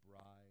the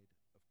bride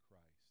of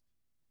Christ.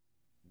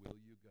 Will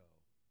you go?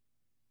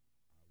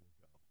 I will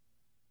go.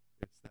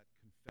 It's that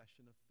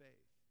confession of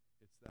faith.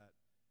 It's that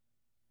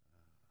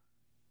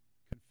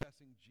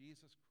confessing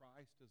Jesus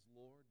Christ as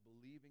Lord,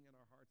 believing in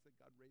our hearts that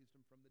God raised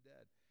him from the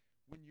dead.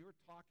 When you're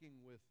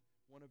talking with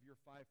one of your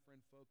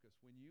 5-friend focus,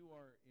 when you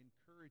are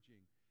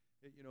encouraging,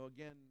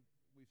 again,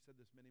 we've said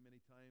this many, many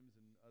times,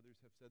 and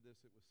others have said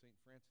this. It was St.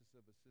 Francis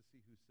of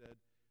Assisi who said,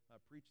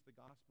 preach the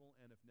gospel,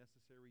 and if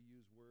necessary,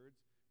 use words.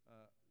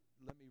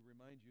 Let me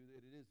remind you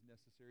that it is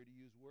necessary to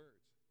use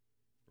words,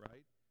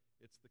 right?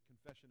 It's the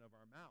confession of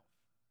our mouth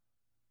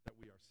that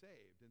we are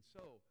saved. And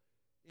so,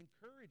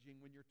 encouraging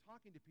when you're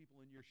talking to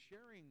people and you're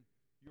sharing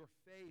your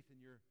faith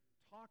and you're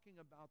talking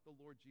about the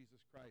Lord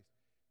Jesus Christ,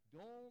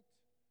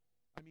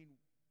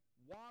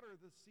 water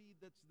the seed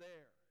that's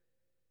there.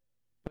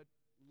 But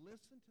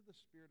listen to the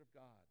Spirit of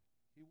God.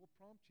 He will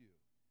prompt you.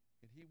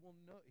 And He will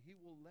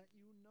let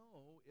you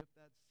know if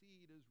that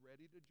seed is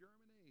ready to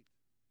germinate,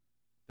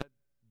 that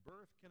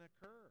birth can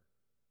occur.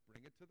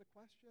 Bring it to the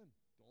question.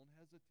 Don't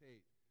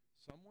hesitate.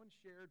 Someone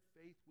shared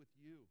faith with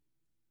you.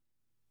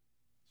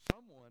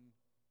 Someone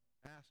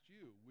asked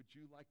you, would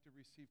you like to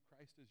receive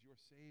Christ as your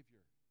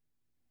Savior?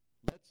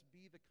 Let's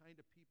be the kind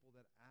of people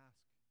that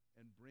ask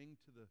and bring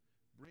to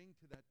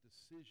that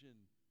decision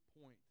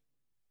point.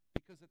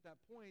 Because at that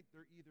point,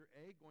 they're either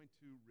A, going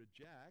to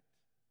reject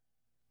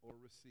or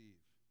receive.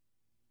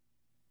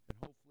 And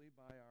hopefully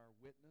by our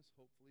witness,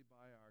 hopefully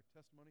by our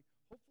testimony,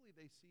 hopefully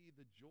they see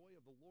the joy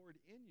of the Lord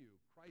in you,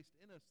 Christ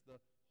in us, the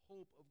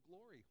hope of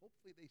glory.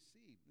 Hopefully they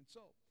see. And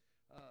so,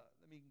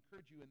 let me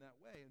encourage you in that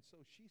way. And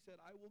so she said,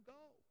 "I will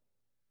go."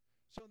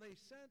 So they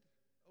sent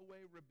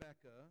away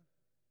Rebekah,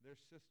 their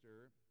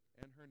sister,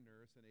 and her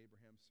nurse, and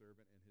Abraham's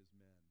servant and his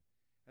men.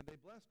 And they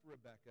blessed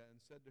Rebekah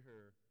and said to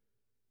her,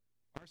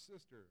 "Our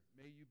sister,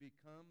 may you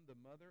become the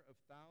mother of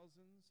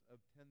thousands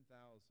of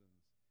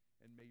 10,000s,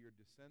 and may your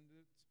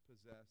descendants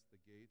possess the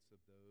gates of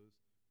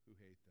those who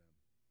hate them."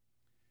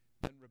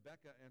 Then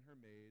Rebekah and her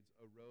maids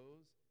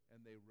arose,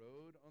 and they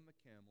rode on the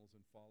camels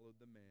and followed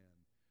the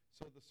man.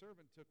 So the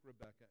servant took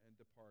Rebekah and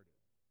departed.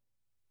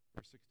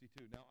 Verse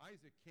 62, Now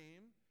Isaac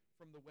came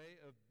from the way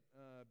of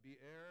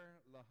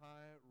Beer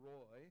Lahai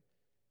Roi,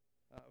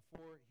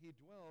 for he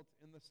dwelt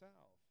in the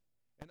south.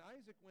 And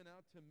Isaac went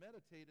out to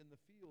meditate in the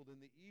field in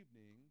the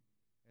evening,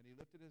 and he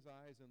lifted his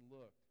eyes and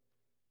looked,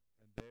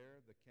 and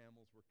there the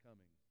camels were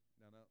coming.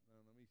 Now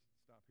let me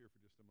stop here for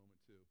just a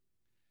moment, too.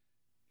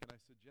 Can I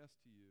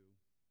suggest to you,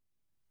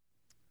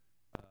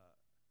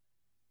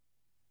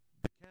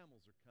 the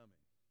camels are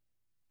coming.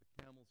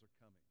 The camels are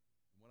coming.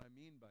 And what I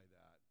mean by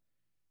that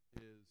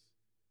is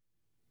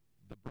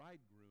the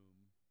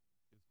bridegroom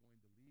is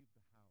going to leave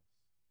the house,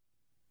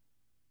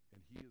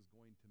 and he is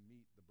going to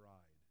meet the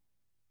bride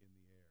in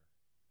the air.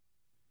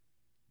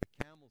 The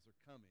camels are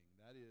coming.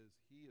 That is,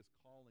 he is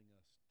calling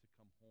us to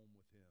come home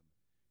with him,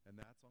 and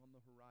that's on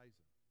the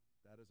horizon.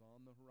 That is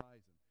on the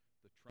horizon.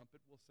 The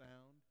trumpet will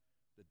sound.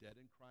 The dead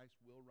in Christ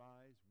will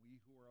rise. We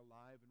who are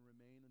alive and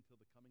remain until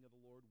the coming of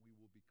the Lord, we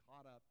will be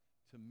caught up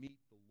to meet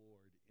the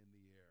Lord in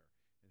the air.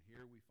 And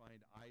here we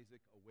find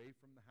Isaac away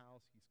from the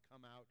house. He's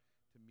come out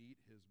to meet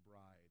his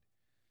bride.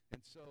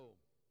 And so,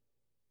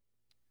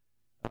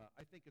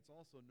 I think it's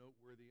also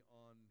noteworthy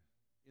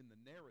in the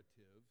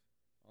narrative,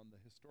 on the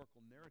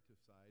historical narrative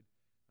side,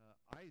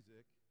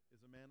 Isaac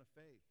is a man of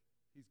faith.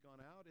 He's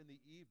gone out in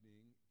the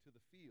evening to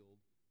the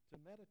field to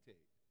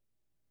meditate.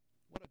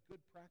 What a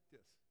good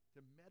practice,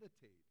 to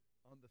meditate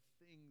on the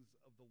things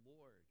of the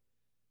Lord,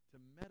 to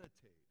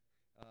meditate.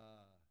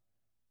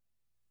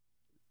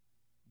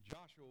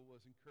 Joshua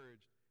was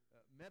encouraged,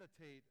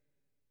 meditate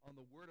on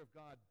the word of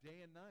God day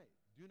and night.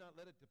 Do not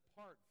let it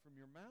depart from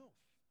your mouth.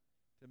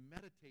 To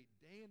meditate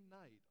day and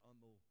night on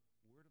the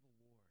word of the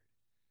Lord,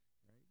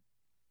 right?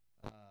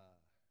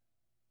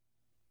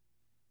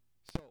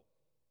 So,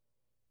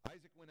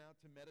 Isaac went out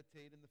to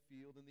meditate in the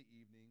field in the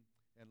evening,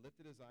 and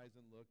lifted his eyes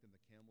and looked, and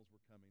the camels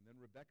were coming.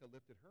 Then Rebekah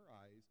lifted her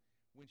eyes.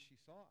 When she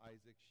saw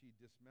Isaac, she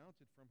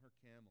dismounted from her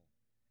camel.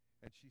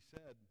 And she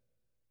said,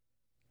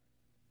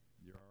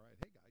 "You're all right.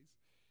 Hey, guys."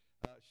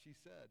 She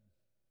said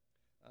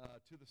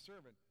to the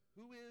servant,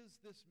 "Who is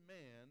this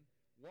man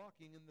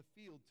walking in the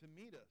field to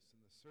meet us?"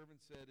 And the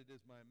servant said, "It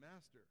is my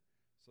master."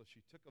 So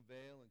she took a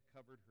veil and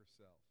covered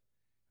herself.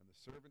 And the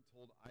servant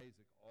told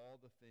Isaac all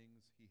the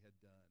things he had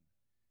done.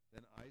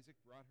 Then Isaac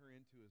brought her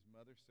into his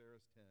mother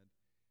Sarah's tent,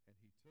 and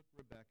he took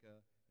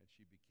Rebekah, and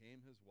she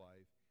became his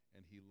wife,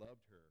 and he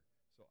loved her.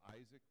 So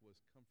Isaac was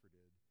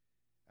comforted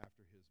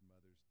after his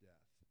mother's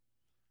death.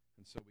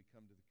 And so we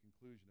come to the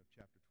conclusion of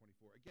chapter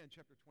 24. Again,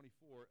 chapter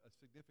 24, a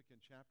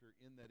significant chapter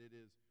in that it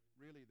is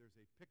really, there's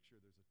a picture,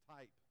 there's a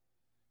type,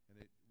 and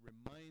it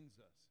reminds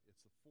us,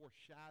 it's a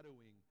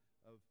foreshadowing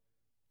of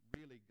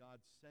really God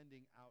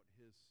sending out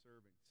his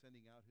servant,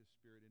 sending out his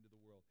Spirit into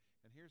the world.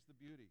 And here's the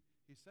beauty.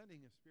 He's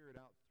sending his Spirit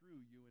out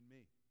through you and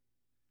me.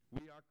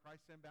 We are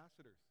Christ's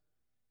ambassadors,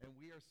 and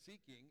we are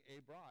seeking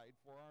a bride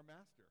for our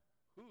master.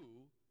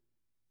 Who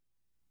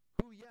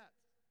yet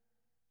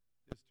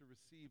is to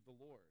receive the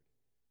Lord?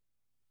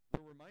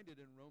 We're reminded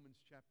in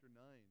Romans chapter 9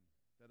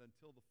 that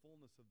until the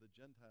fullness of the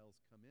Gentiles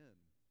come in,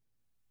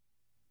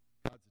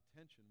 God's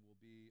attention will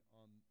be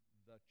on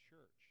the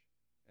church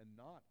and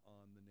not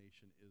on the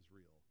nation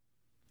Israel.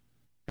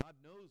 God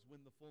knows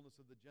when the fullness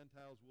of the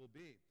Gentiles will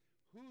be.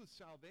 Whose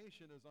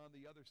salvation is on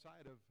the other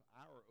side of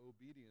our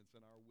obedience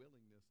and our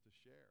willingness to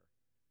share?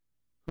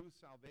 Whose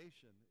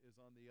salvation is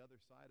on the other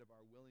side of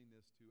our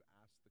willingness to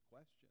ask the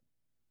question?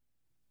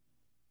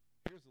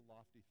 Here's a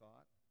lofty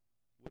thought.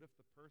 What if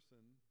the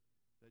person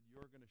that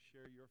you're going to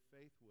share your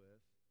faith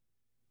with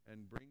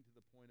and bring to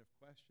the point of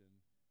question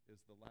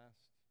is the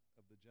last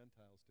of the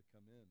Gentiles to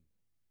come in?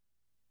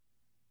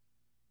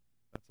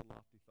 That's a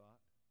lofty thought.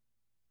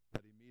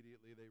 That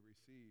immediately they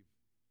receive,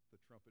 the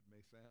trumpet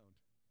may sound.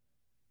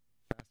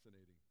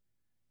 Fascinating.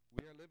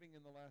 We are living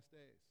in the last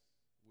days.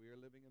 We are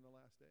living in the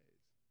last days.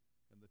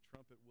 And the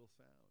trumpet will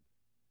sound.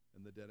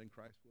 And the dead in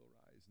Christ will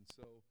rise. And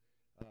so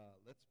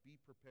let's be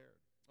prepared.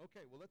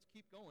 Okay, well, let's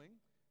keep going.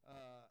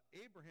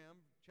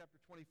 Abraham, chapter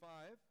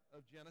 25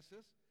 of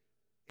Genesis.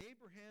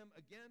 Abraham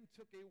again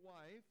took a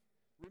wife.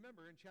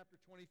 Remember, in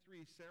chapter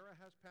 23, Sarah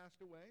has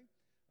passed away.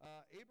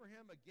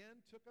 Abraham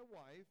again took a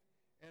wife,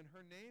 and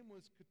her name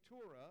was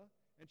Keturah,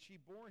 and she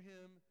bore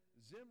him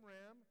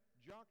Zimram,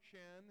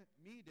 Jokshan,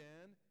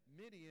 Medan,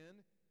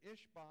 Midian,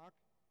 Ishbak,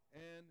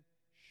 and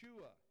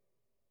Shua.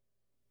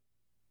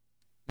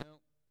 Now,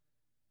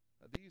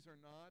 these are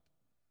not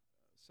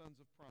sons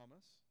of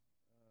promise,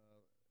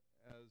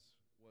 as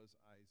was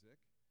Isaac.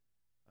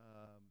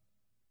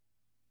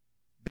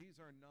 These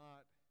are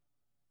not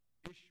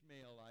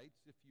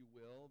Ishmaelites, if you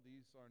will.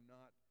 These are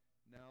not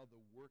now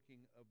the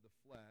working of the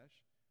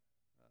flesh.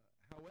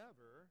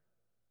 However,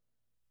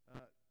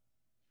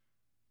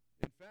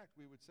 in fact,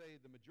 we would say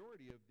the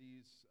majority of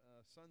these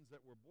sons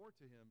that were born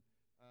to him,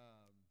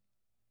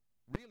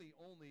 really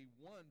only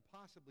one,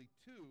 possibly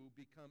two,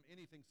 become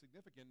anything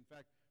significant. In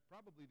fact,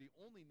 probably the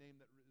only name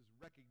that is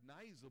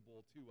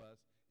recognizable to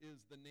us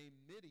is the name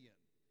Midian.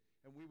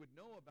 And we would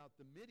know about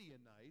the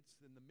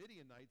Midianites, and the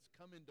Midianites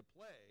come into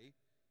play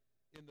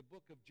in the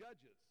book of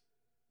Judges.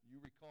 You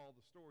recall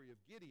the story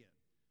of Gideon.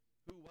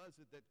 Who was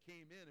it that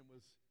came in and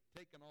was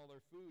taking all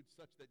their food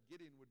such that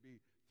Gideon would be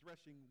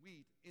threshing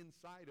wheat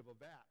inside of a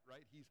vat,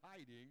 right? He's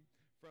hiding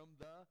from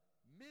the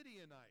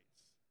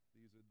Midianites.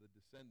 These are the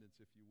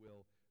descendants, if you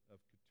will, of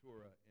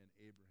Keturah and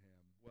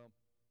Abraham. Well,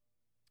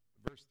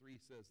 verse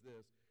 3 says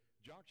this,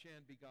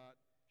 Jokshan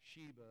begot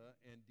Sheba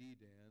and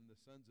Dedan.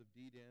 The sons of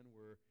Dedan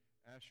were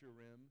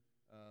Asherim,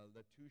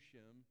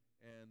 Letushim,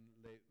 and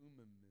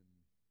Leumamim.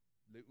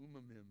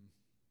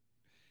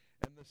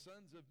 And the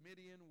sons of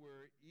Midian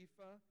were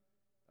Epher,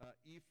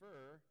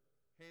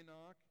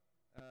 Hanok,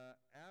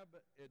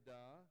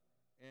 Abidah,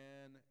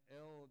 and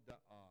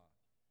Eldaah.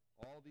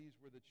 All these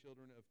were the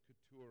children of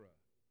Keturah.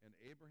 And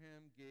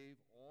Abraham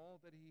gave all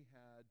that he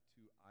had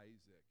to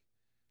Isaac.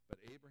 But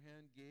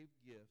Abraham gave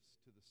gifts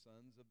to the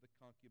sons of the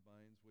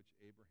concubines which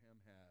Abraham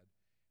had.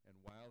 And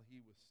while he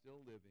was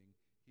still living,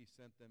 he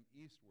sent them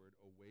eastward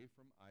away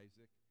from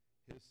Isaac,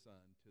 his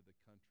son, to the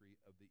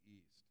country of the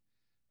east.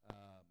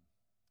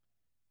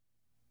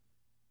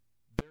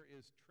 There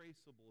is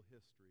traceable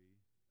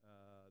history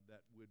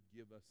that would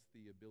give us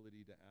the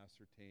ability to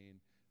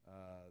ascertain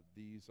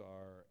these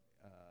are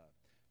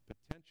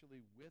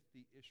potentially with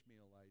the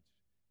Ishmaelites.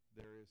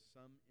 There is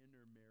some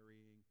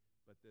intermarrying,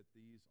 but that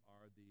these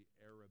are the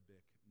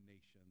Arabic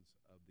nations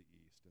of the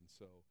east. And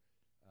so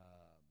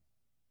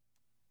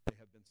they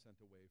have been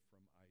sent away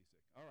from Isaac.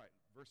 All right,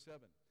 verse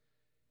 7.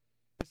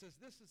 It says,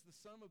 this is the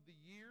sum of the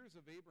years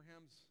of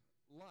Abraham's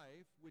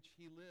life which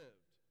he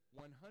lived,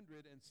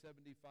 175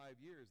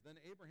 years. Then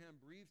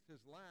Abraham breathed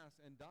his last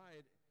and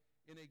died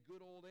in a good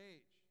old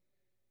age,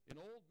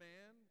 an old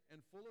man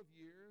and full of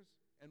years,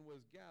 and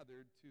was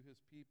gathered to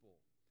his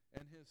people.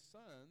 And his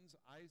sons,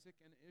 Isaac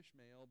and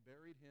Ishmael,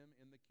 buried him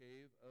in the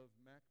cave of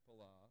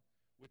Machpelah,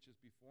 which is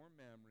before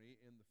Mamre,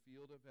 in the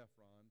field of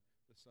Ephron,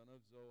 the son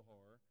of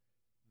Zohar,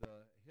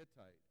 the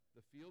Hittite,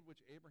 the field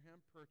which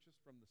Abraham purchased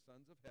from the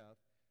sons of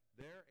Heth.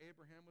 There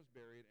Abraham was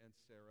buried, and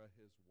Sarah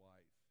his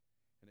wife.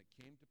 And it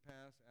came to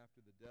pass after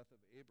the death of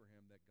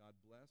Abraham that God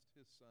blessed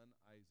his son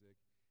Isaac,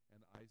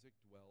 and Isaac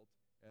dwelt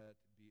at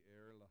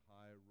Beer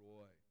Lahai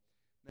Roi.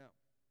 Now,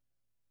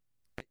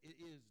 it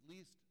is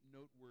least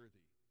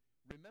noteworthy.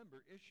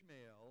 Remember,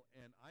 Ishmael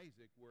and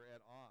Isaac were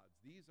at odds.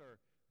 These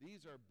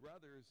are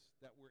brothers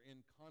that were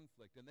in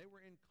conflict, and they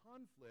were in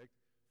conflict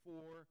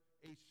for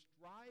a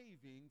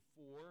striving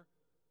for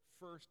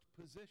first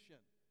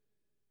position.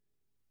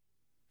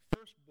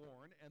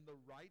 Firstborn and the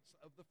rights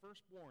of the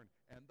firstborn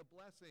and the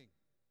blessing.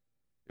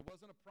 It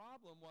wasn't a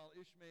problem while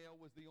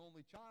Ishmael was the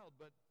only child,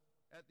 but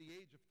at the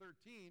age of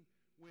 13,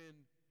 when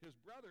his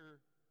brother,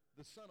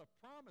 the son of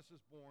promise,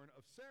 is born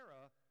of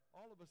Sarah,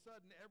 all of a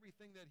sudden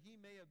everything that he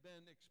may have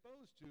been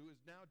exposed to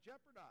is now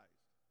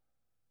jeopardized.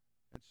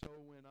 And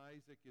so when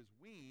Isaac is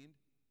weaned,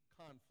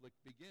 conflict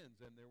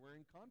begins, and they were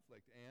in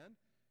conflict. And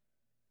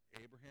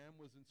Abraham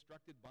was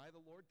instructed by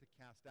the Lord to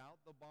cast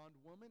out the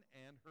bondwoman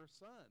and her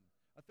son,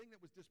 a thing that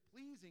was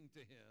displeasing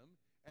to him,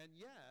 and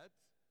yet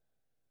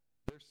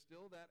there's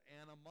still that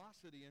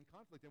animosity and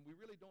conflict. And we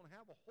really don't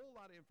have a whole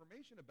lot of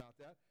information about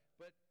that,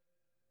 but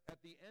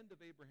at the end of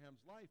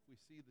Abraham's life, we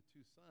see the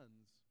two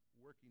sons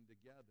working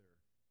together,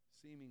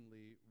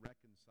 seemingly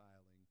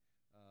reconciling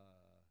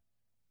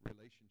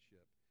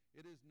relationship.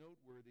 It is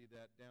noteworthy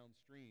that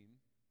downstream,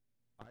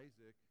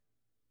 Isaac,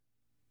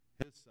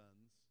 his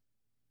sons,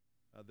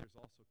 there's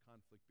also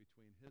conflict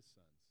between his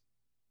sons,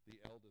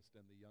 the eldest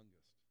and the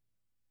youngest.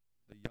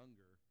 The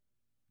younger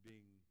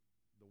being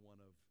the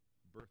one of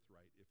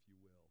birthright, if you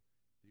will.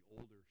 The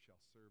older shall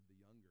serve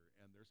the younger.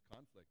 And there's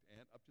conflict.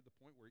 And up to the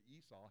point where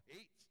Esau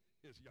hates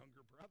his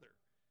younger brother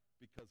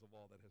because of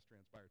all that has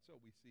transpired.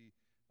 So we see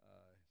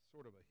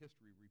sort of a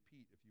history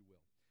repeat, if you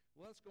will.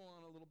 Well, let's go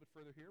on a little bit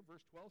further here.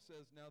 Verse 12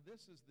 says, Now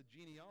this is the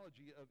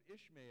genealogy of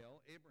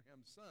Ishmael,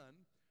 Abraham's son,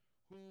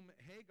 whom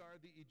Hagar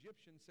the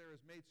Egyptian,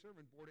 Sarah's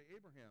maidservant, bore to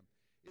Abraham.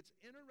 It's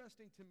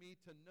interesting to me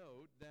to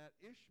note that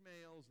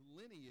Ishmael's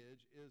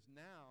lineage is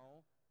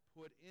now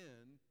put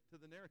into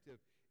the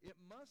narrative. It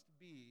must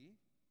be,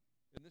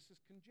 and this is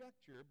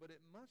conjecture, but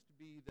it must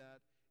be that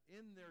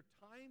in their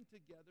time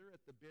together at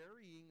the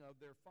burying of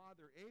their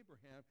father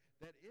Abraham,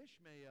 that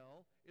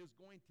Ishmael is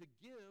going to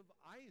give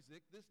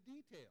Isaac this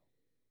detail.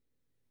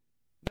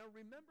 Now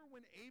remember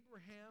when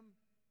Abraham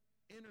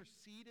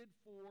interceded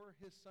for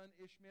his son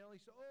Ishmael, he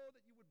said, oh,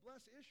 that you would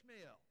bless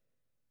Ishmael.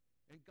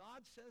 And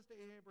God says to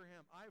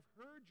Abraham, I've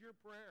heard your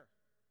prayer.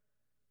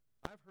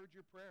 I've heard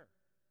your prayer.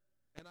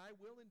 And I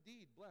will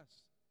indeed bless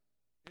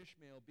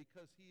Ishmael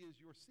because he is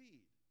your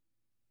seed.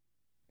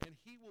 And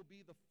he will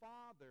be the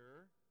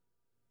father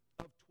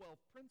of 12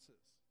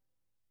 princes.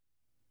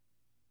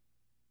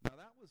 Now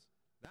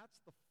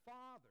that's the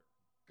Father.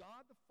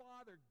 God the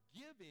Father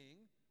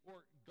giving,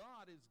 or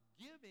God is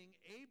giving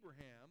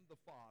Abraham the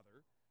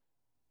Father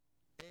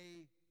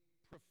a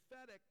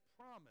prophetic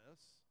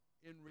promise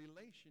in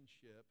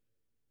relationship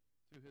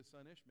to his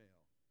son Ishmael.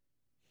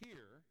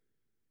 Here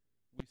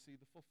we see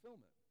the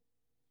fulfillment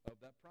of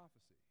that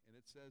prophecy. And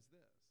it says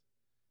this.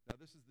 Now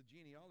this is the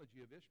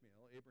genealogy of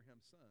Ishmael,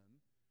 Abraham's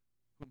son,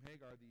 whom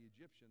Hagar the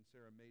Egyptian,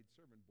 Sarah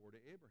maidservant, bore to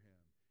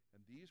Abraham.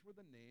 And these were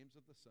the names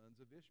of the sons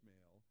of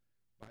Ishmael,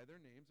 by their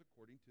names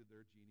according to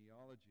their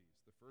genealogies.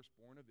 The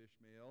firstborn of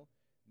Ishmael,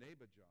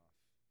 Nebajoth.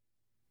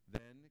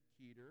 Then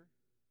Kedar,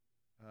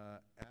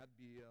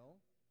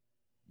 Adbeel,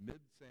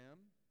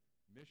 Mibsam,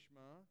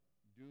 Mishma,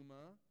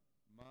 Duma,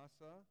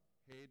 Massa,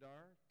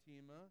 Hadar,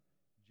 Tema,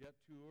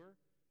 Jetur,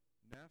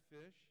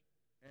 Naphish,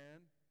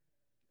 and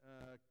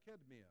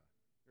Kedema.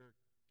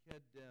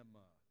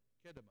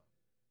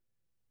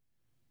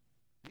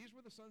 These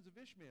were the sons of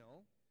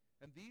Ishmael,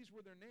 and these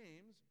were their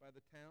names by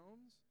the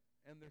towns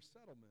and their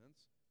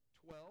settlements,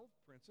 12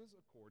 princes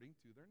according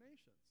to their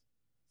nations.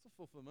 It's a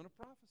fulfillment of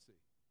prophecy.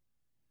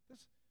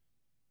 This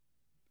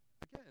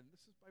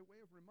is by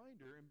way of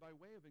reminder and by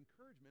way of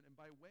encouragement and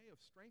by way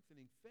of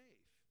strengthening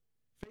faith.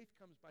 Faith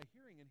comes by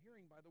hearing, and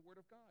hearing by the word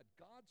of God.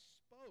 God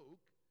spoke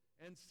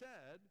and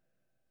said,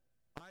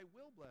 I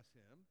will bless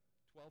him,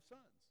 12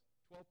 sons,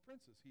 12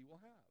 princes he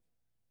will have.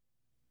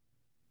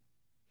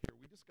 Here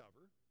we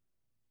discover,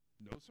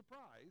 no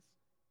surprise,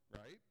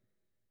 right?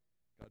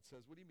 God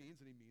says what he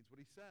means, and he means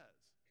what he says.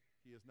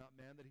 He is not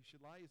man that he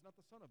should lie. He is not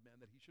the son of man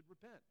that he should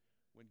repent.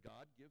 When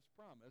God gives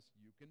promise,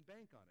 you can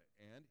bank on it.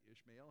 And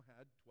Ishmael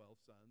had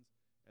 12 sons,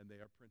 and they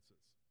are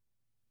princes.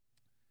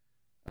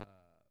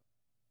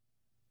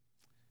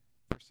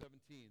 Verse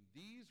 17,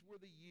 these were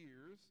the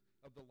years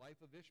of the life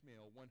of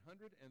Ishmael,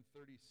 137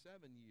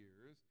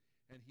 years,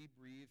 and he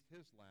breathed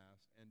his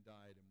last and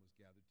died and was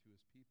gathered to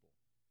his people.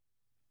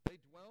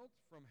 They dwelt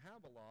from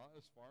Havilah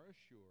as far as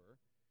Shur,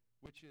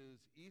 which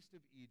is east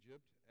of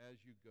Egypt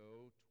as you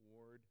go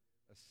toward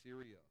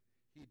Assyria.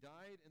 He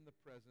died in the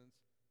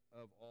presence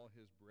of all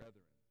his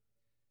brethren.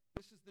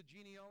 This is the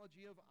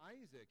genealogy of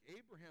Isaac,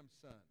 Abraham's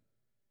son.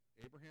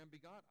 Abraham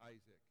begot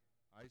Isaac.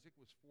 Isaac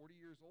was 40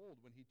 years old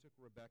when he took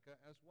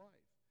Rebekah as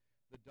wife,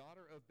 the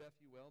daughter of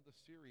Bethuel the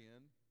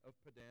Syrian of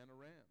Padan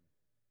Aram,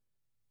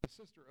 the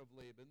sister of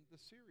Laban the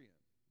Syrian.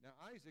 Now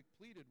Isaac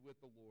pleaded with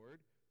the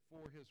Lord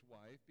for his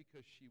wife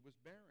because she was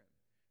barren.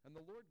 And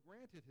the Lord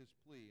granted his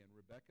plea, and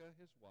Rebekah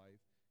his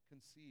wife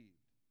conceived.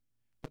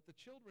 But the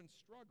children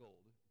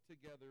struggled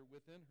together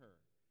within her.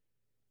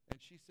 And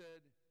she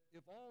said,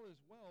 "If all is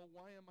well,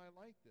 why am I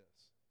like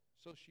this?"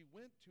 So she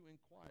went to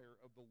inquire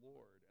of the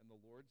Lord, and the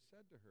Lord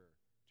said to her,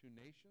 "Two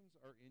nations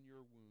are in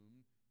your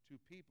womb, two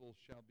peoples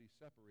shall be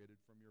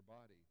separated from your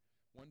body.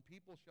 One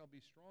people shall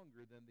be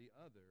stronger than the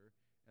other,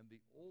 and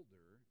the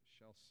older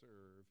shall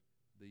serve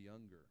the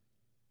younger."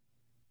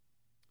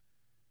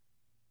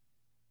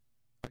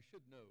 I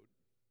should note,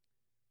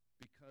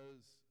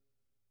 because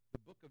the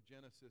book of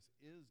Genesis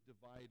is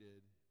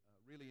divided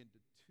really into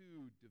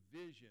two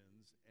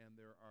divisions, and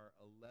there are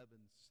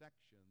 11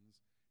 sections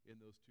in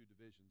those two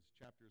divisions.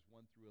 Chapters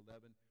 1 through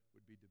 11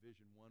 would be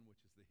Division 1, which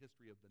is the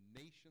history of the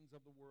nations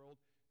of the world.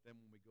 Then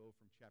when we go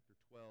from chapter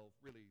 12,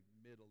 really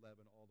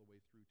mid-11 all the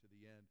way through to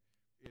the end,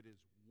 it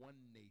is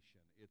one nation.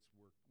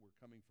 We're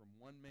coming from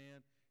one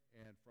man,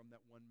 and from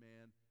that one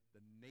man, the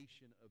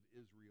nation of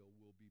Israel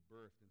will be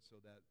birthed, and so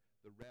that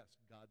the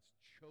rest, God's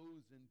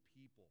chosen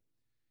people.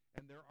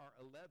 And there are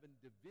 11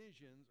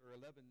 divisions or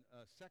 11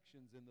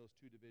 sections in those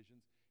two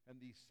divisions, and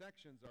these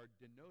sections are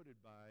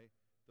denoted by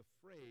the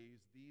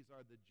phrase, "These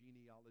are the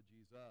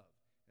genealogies of."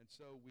 And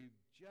so we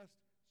just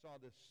saw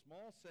this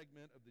small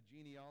segment of the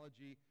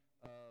genealogy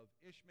of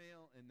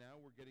Ishmael, and now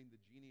we're getting the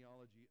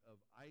genealogy of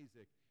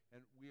Isaac.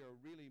 And we are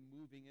really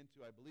moving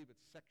into, I believe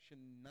it's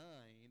section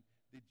 9,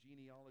 the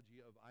genealogy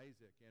of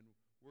Isaac. And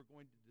we're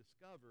going to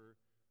discover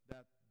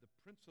that the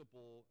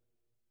principal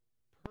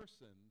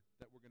person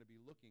that we're going to be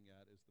looking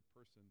at is the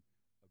person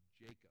of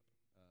Jacob,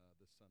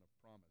 the son of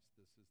promise.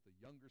 This is the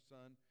younger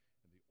son,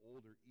 and the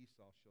older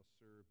Esau shall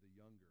serve the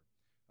younger.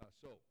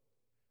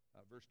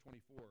 Verse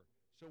 24.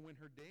 So when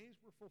her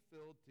days were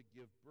fulfilled to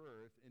give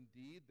birth,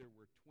 indeed there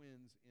were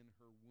twins in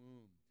her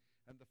womb.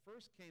 And the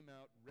first came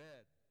out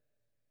red.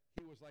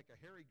 He was like a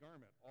hairy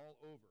garment all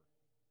over.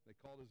 They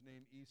called his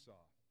name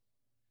Esau.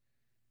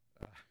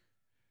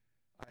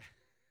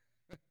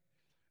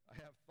 I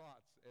have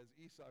thoughts. As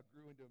Esau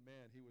grew into a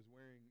man, he was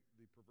wearing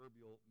the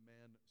proverbial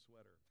man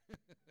sweater.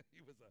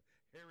 He was a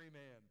hairy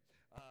man.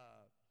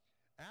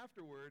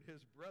 Afterward,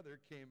 his brother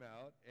came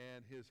out,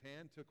 and his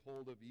hand took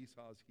hold of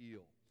Esau's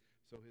heel.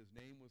 So his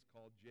name was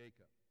called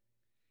Jacob.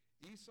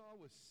 Esau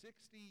was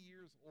 60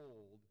 years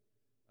old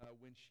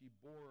when she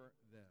bore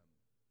them.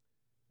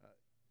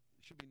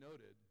 It should be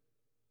noted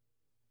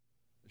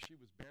that she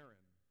was barren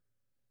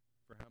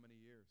for how many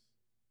years?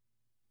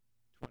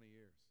 20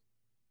 years.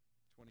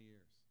 20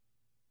 years.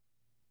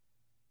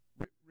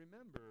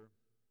 Remember,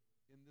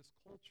 in this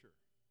culture,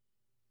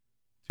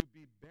 to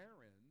be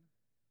barren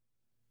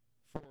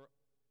for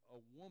a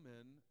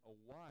woman, a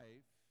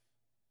wife,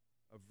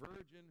 a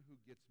virgin who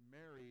gets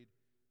married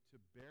to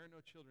bear no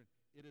children,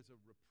 it is a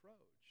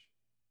reproach.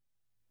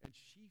 And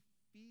she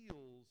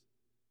feels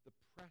the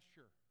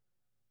pressure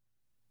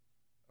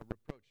of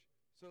reproach.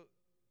 So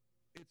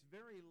it's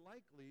very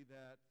likely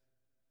that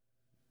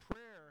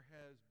prayer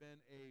has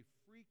been a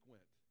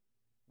frequent.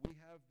 We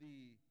have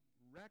the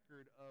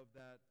record of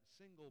that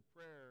single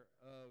prayer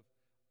of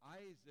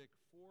Isaac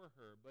for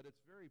her, but it's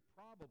very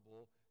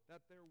probable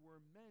that there were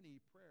many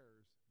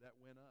prayers that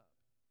went up.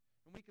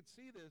 And we could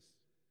see this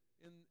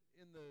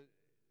in the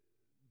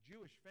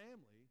Jewish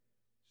family.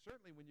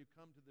 Certainly when you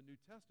come to the New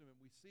Testament,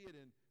 we see it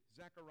in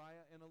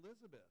Zechariah and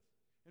Elizabeth.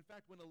 In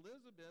fact, when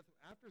Elizabeth,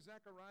 after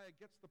Zechariah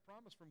gets the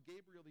promise from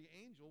Gabriel the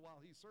angel while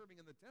he's serving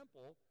in the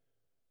temple,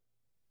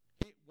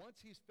 once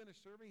he's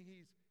finished serving,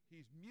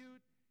 he's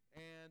mute,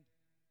 and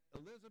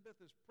Elizabeth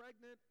is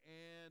pregnant,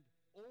 and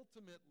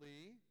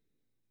ultimately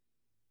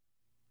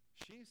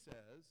she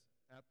says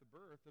at the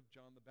birth of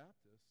John the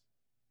Baptist,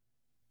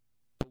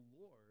 "The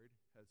Lord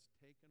has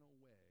taken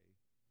away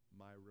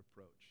my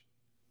reproach."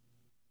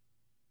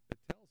 It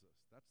tells us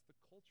that's the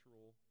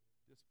cultural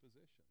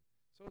disposition.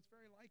 So it's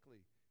very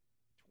likely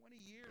 20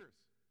 years.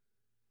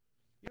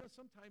 You know,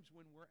 sometimes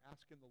when we're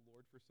asking the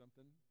Lord for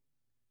something,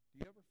 do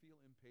you ever feel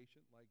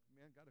impatient? Like,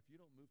 man, God, if you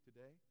don't move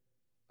today,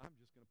 I'm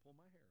just going to pull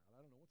my hair out.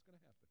 I don't know what's going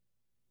to happen.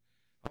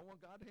 I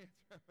want God to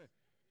answer.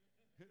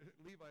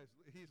 Levi,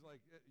 he's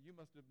like, you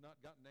must have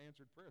not gotten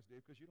answered prayers,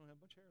 Dave, because you don't have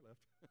much hair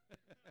left.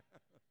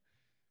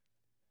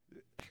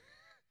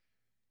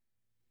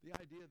 The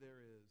idea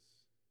there is,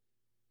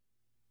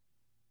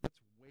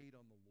 let's wait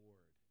on the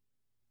Lord.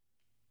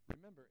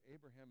 Remember,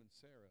 Abraham and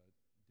Sarah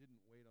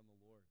didn't wait on the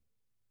Lord.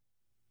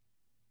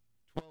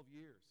 12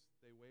 years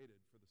they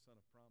waited for the son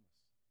of promise.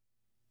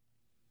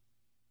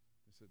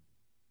 They said,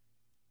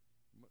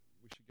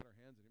 we should get our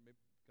hands in it. Maybe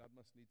God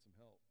must need some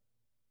help.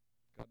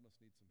 God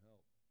must need some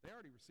help. They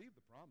already received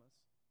the promise.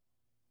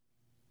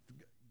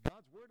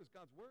 God's word is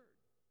God's word.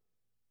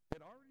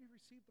 They'd already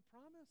received the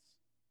promise.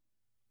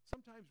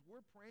 Sometimes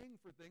we're praying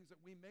for things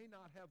that we may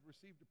not have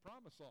received a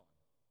promise on,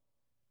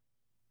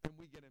 and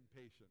we get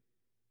impatient.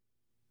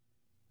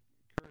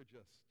 I encourage encourage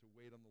us to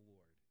wait on the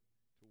Lord,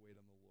 to wait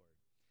on the Lord.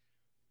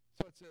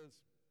 So it says,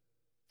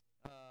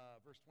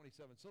 verse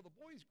 27, so the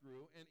boys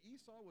grew, and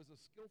Esau was a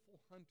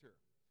skillful hunter,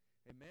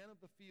 a man of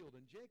the field,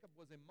 and Jacob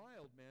was a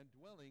mild man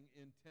dwelling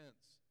in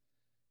tents.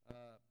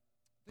 I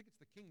think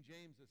it's the King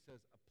James that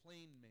says a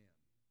plain man,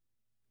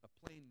 a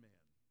plain man.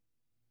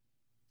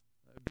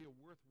 It would be a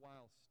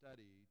worthwhile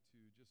study to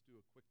just do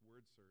a quick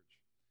word search.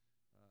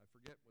 I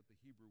forget what the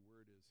Hebrew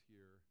word is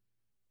here,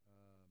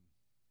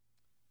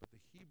 but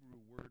the Hebrew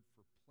word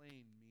for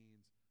plain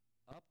means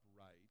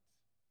upright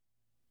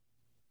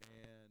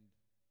and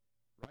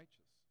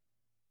righteous.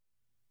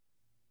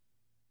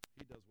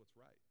 He does what's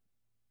right.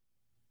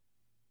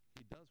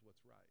 He does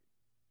what's right.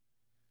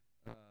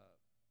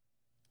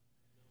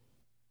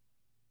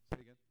 Say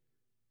it again.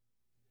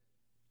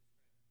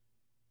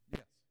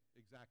 Yes,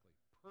 exactly.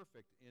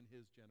 Perfect in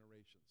his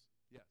generations.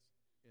 Yes,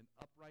 an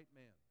upright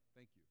man.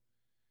 Thank you.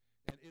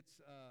 And it's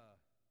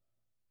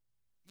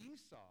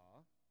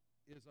Esau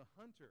is a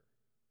hunter.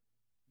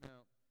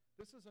 Now,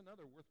 this is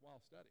another worthwhile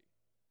study.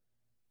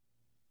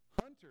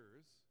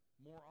 Hunters,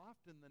 more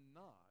often than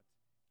not,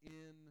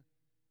 in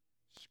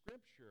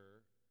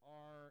Scripture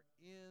are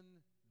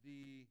in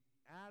the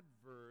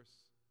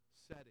adverse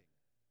setting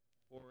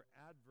or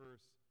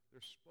adverse,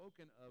 they're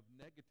spoken of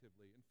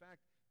negatively. In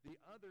fact, the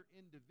other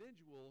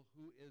individual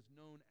who is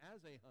known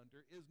as a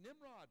hunter is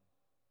Nimrod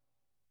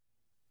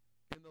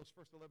in those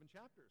first 11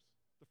 chapters,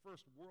 the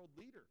first world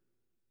leader.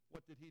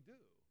 What did he do?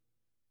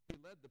 He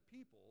led the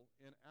people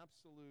in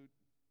absolute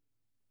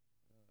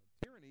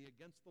tyranny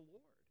against the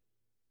Lord.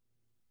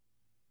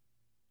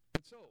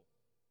 And so,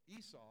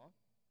 Esau,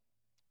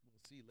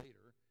 we'll see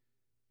later,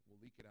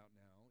 we'll leak it out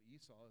now,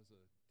 Esau is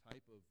a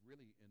type of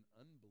really an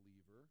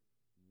unbeliever,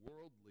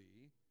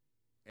 worldly,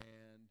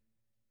 and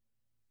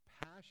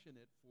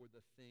passionate for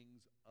the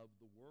things of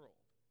the world.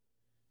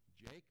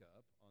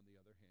 Jacob, on the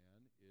other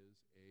hand, is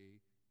a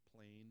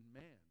plain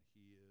man.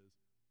 He is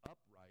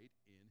upright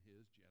in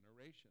his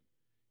generation.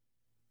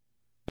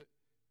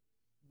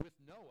 With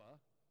Noah,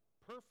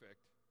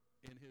 perfect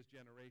in his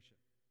generation,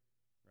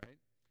 right?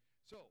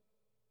 So,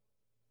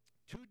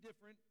 two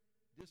different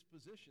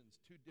dispositions,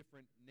 two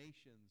different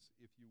nations,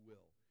 if you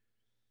will.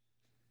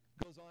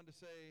 Goes on to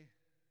say,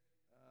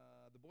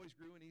 the boys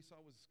grew, and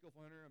Esau was a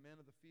skillful hunter, a man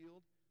of the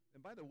field.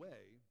 And by the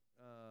way,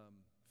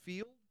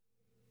 field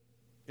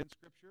in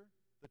Scripture,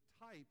 the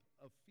type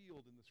of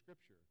field in the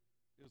Scripture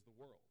is the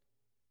world.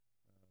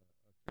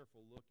 A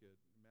careful look at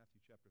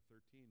Matthew chapter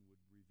 13 would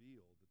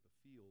reveal that the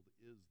field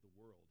is the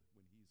world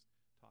when he's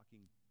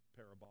talking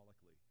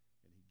parabolically,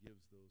 and he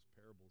gives those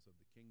parables of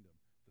the kingdom.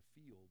 The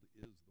field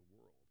is the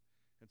world.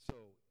 And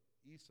so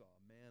Esau,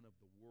 man of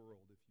the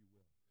world, if you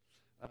will.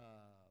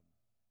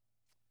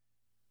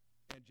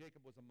 And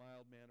Jacob was a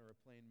mild man or a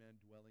plain man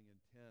dwelling in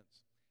tents.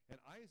 And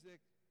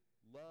Isaac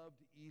loved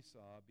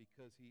Esau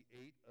because he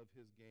ate of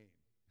his game.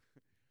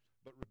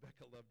 But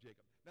Rebekah loved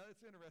Jacob. Now,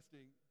 it's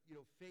interesting,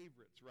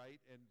 favorites,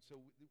 right? And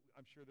so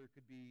I'm sure there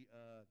could be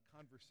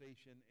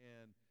conversation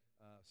and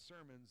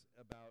sermons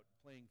about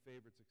playing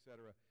favorites,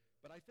 etc.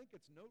 But I think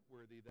it's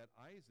noteworthy that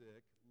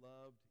Isaac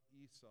loved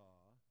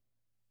Esau,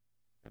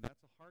 and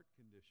that's a heart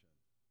condition.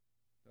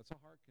 That's a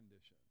heart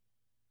condition.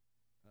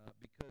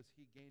 Because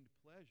he gained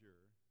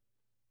pleasure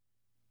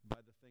by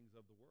the things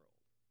of the world.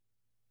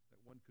 That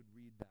one could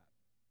read that.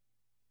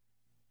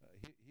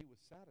 He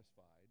was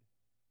satisfied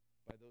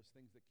by those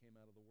things that came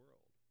out of the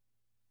world.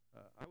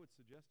 I would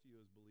suggest to you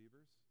as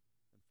believers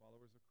and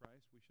followers of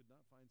Christ, we should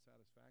not find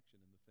satisfaction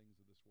in the things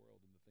of this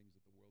world and the things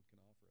that the world can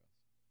offer us.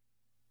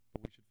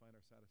 But we should find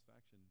our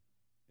satisfaction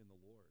in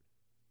the Lord.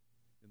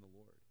 In the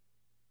Lord.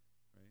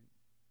 Right?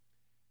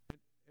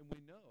 And we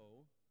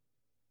know,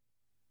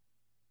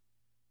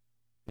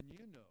 and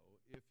you know,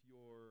 if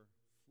your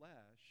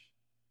flesh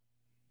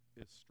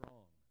is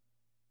strong.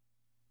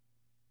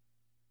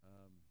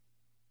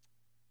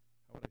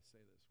 How would I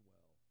say this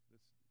well?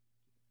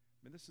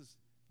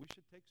 We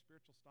should take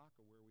spiritual stock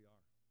of where we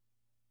are.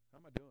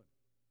 How am I doing?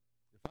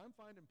 If I'm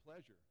finding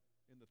pleasure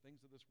in the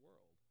things of this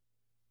world,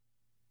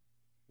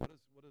 what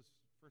does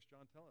 1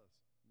 John tell us?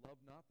 Love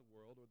not the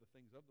world or the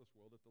things of this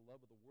world. If the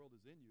love of the world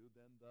is in you,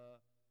 then the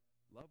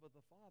love of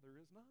the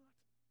Father is not.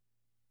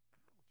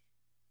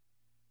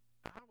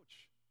 Ouch. Ouch.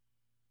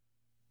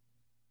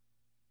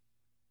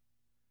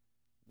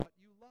 What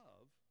you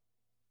love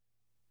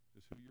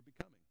is who you're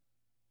becoming.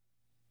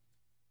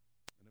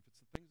 And if it's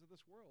the things of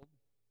this world,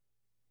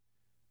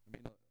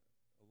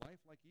 a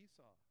life like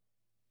Esau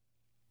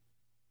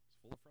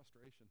is full of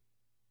frustration.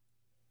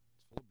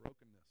 It's full of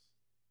brokenness.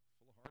 It's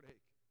full of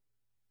heartache.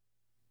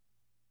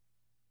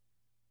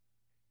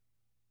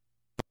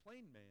 A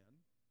plain man,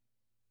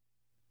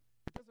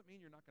 it doesn't mean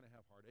you're not going to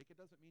have heartache.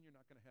 It doesn't mean you're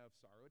not going to have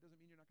sorrow. It doesn't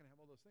mean you're not going to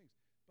have all those things.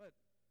 But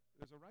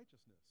there's a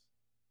righteousness.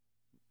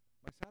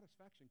 My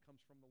satisfaction comes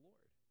from the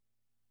Lord.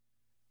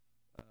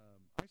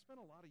 I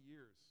spent a lot of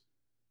years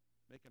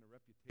making a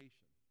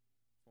reputation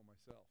for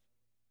myself.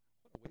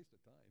 What a waste of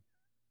time.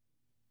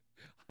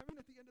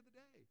 At the end of the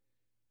day.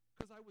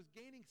 Because I was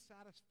gaining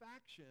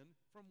satisfaction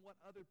from what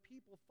other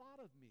people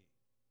thought of me.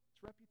 It's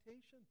It's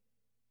reputation.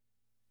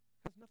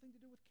 It has nothing to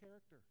do with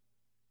character.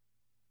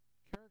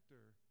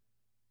 Character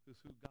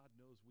is who God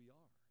knows we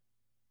are.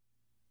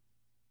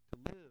 To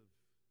live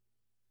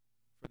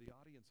for the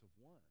audience of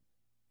one.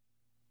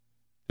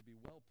 To be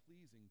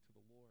well-pleasing to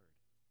the Lord.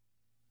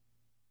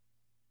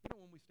 You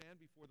know, when we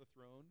stand before the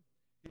throne,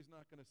 he's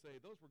not going to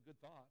say, those were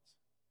good thoughts.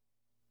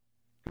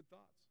 Good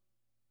thoughts.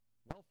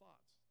 Well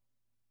thoughts.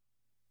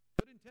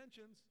 Good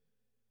intentions.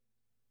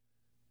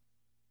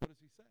 What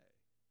does he say?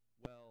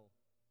 Well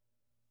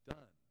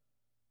done.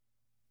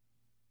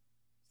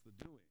 It's the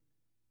doing.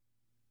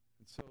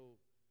 And so,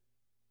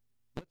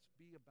 let's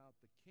be about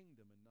the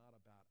kingdom and not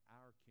about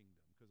our kingdom.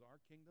 Because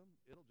our kingdom,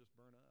 it'll just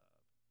burn up.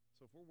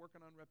 So if we're working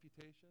on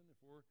reputation, if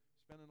we're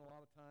spending a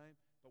lot of time,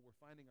 but we're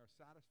finding our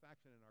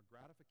satisfaction and our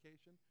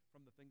gratification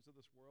from the things of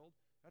this world,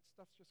 that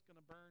stuff's just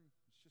going to burn.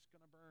 It's just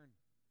going to burn.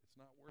 It's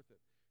not worth it.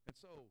 And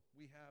so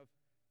we have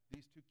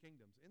these two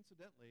kingdoms.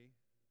 Incidentally,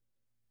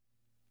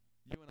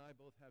 you and I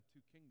both have two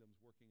kingdoms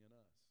working in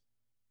us.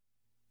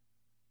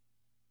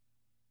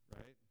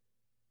 Right?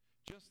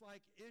 Just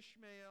like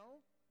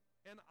Ishmael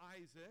and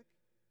Isaac,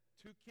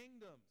 two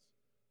kingdoms.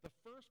 The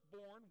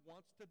firstborn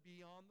wants to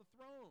be on the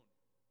throne.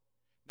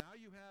 Now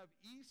you have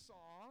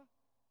Esau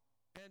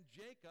and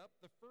Jacob.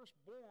 The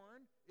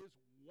firstborn is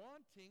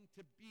wanting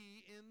to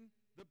be in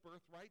the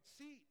birthright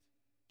seat.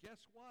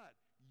 Guess what?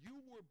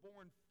 You were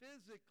born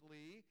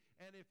physically,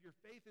 and if your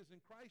faith is in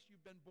Christ,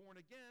 you've been born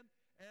again,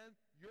 and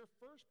your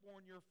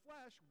firstborn, your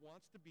flesh,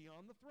 wants to be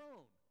on the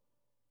throne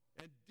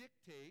and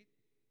dictate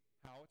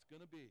how it's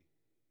going to be.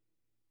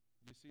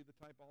 You see the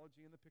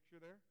typology in the picture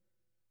there?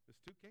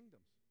 There's two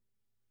kingdoms.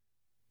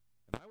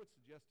 And I would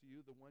suggest to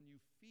you the one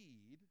you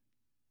feed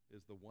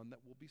is the one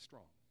that will be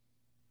strong.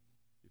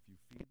 If you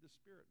feed the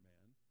spirit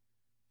man,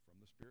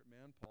 from the spirit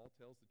man, Paul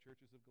tells the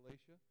churches of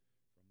Galatia,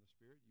 from the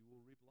spirit you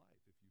will reap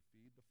life. If you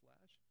feed the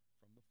flesh,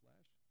 from the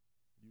flesh,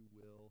 you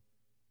will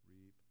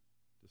reap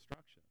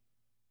destruction.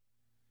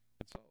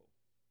 And so,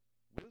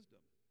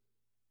 wisdom,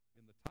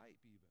 in the type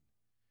even.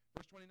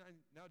 Verse 29,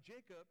 now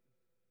Jacob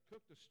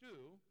cooked a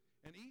stew,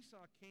 and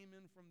Esau came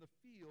in from the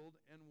field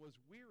and was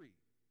weary.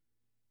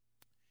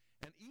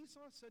 And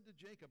Esau said to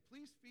Jacob,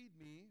 please feed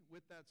me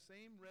with that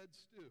same red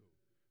stew,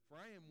 for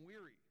I am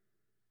weary.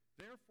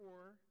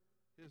 Therefore,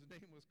 his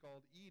name was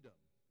called Edom,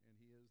 and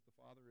he is the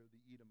father of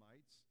the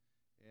Edomites.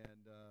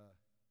 And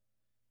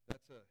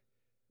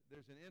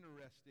there's an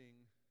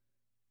interesting,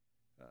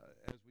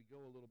 as we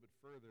go a little bit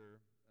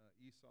further,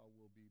 Esau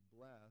will be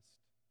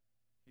blessed.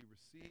 He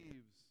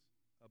receives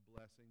a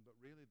blessing, but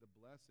really the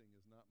blessing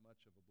is not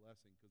much of a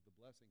blessing because the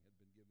blessing had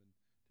been given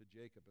to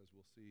Jacob, as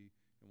we'll see,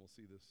 and we'll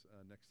see this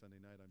next Sunday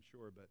night, I'm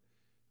sure. But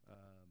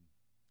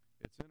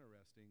it's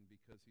interesting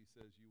because he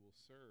says you will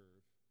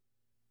serve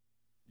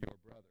your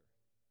brother,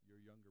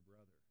 your younger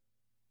brother.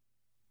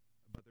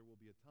 But there will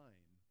be a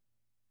time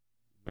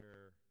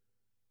where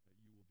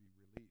you will be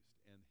released.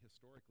 And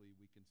historically,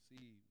 we can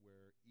see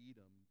where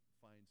Edom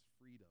finds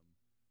freedom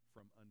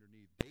from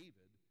underneath.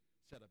 David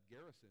set up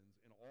garrisons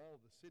in all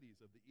the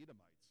cities of the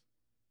Edomites.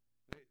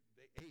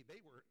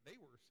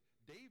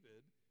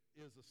 David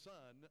is a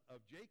son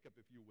of Jacob,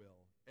 if you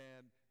will,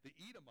 and the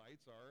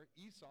Edomites are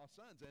Esau's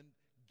sons, and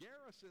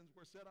garrisons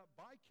were set up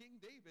by King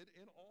David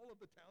in all of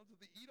the towns of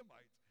the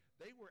Edomites.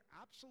 They were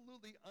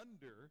absolutely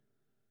under,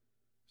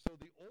 so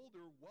the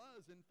older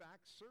was in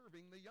fact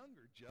serving the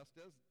younger, just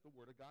as the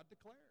Word of God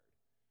declared.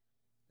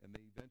 And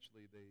there's a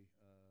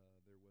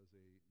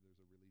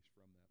release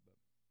from that, but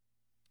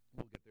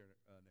we'll get there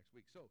next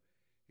week. So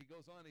he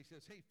goes on, he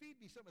says, hey,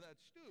 feed me some of that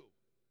stew.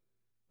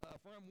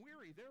 For I'm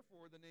weary,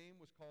 therefore the name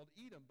was called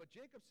Edom. But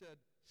Jacob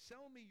said,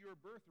 sell me your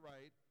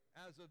birthright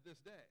as of this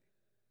day.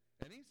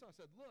 And Esau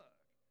said, look,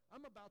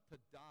 I'm about to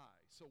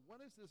die, so what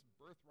is this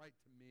birthright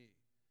to me?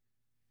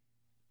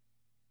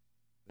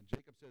 Then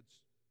Jacob said,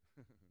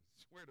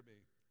 swear to me.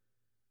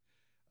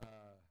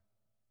 I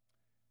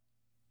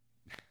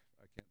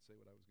can't say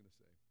what I was going to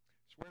say.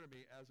 Swear to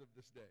me as of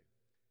this day.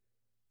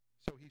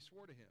 So he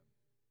swore to him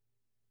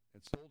and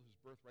sold his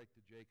birthright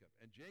to Jacob.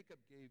 And Jacob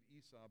gave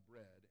Esau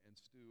bread and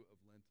stew of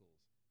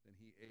lentils. Then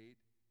he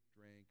ate,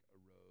 drank,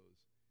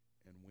 arose,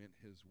 and went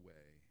his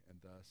way.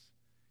 And thus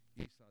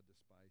Esau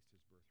despised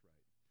his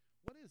birthright.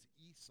 What is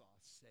Esau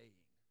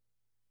saying?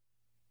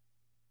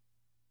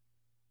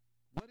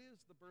 What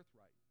is the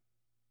birthright?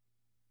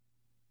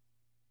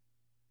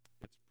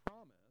 It's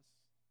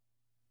promise,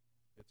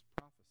 it's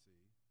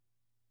prophecy,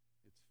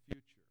 it's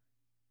future.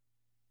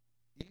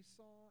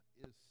 Esau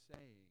is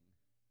saying,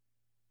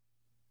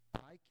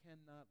 I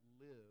cannot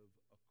live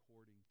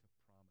according to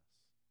promise.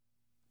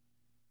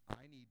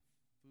 I need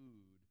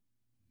food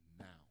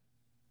now.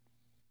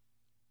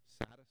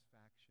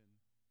 Satisfaction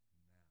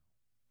now.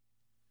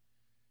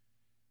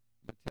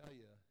 I'm going to tell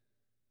you,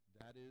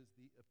 that is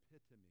the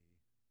epitome of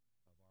our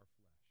flesh.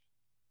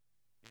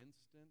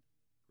 Instant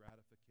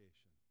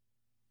gratification.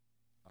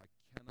 I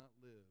cannot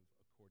live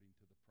according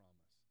to the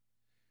promise.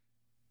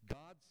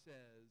 God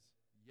says,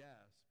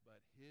 yes,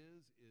 but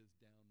his is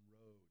down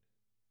road.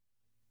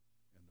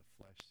 And the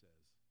flesh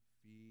says,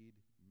 feed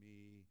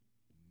me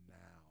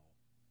now.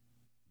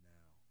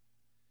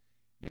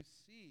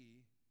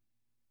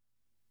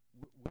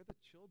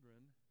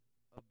 children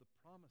of the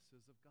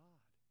promises of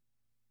God.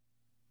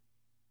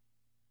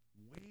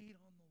 Wait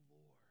on the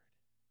Lord.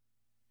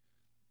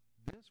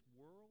 This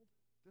world,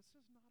 this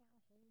is not our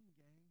home,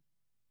 gang.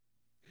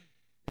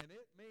 And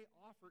it may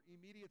offer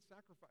immediate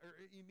sacrifice or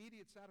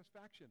immediate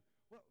satisfaction.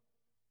 Well,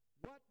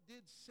 what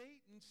did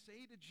Satan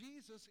say to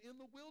Jesus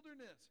in the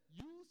wilderness?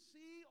 You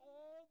see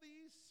all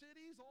these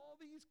cities, all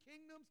these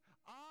kingdoms,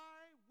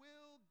 I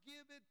will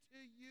give it to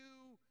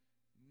you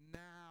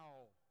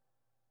now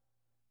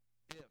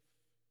if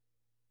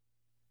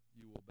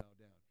you will bow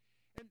down.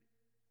 And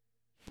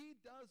he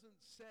doesn't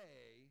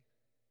say,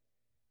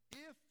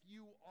 if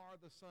you are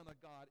the Son of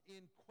God,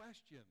 in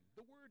question.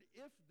 The word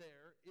if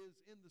there is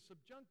in the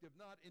subjunctive,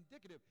 not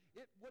indicative.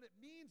 What it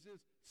means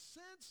is,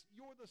 since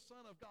you're the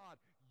Son of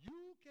God,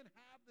 you can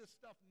have this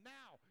stuff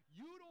now.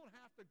 You don't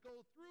have to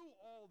go through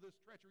all this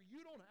treachery.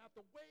 You don't have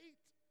to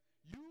wait.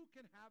 You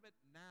can have it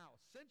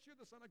now. Since you're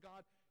the Son of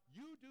God,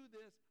 you do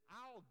this,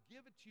 I'll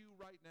give it to you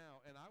right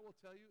now. And I will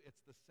tell you,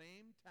 it's the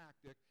same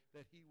tactic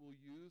that he will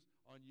use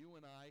on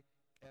you and I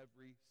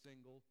every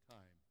single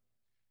time.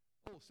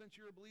 Oh, since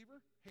you're a believer,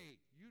 hey,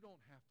 you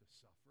don't have to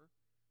suffer.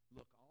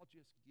 Look, I'll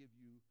just give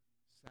you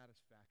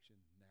satisfaction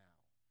now.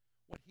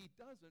 What he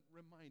doesn't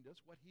remind us,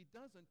 what he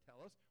doesn't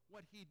tell us,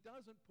 what he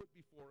doesn't put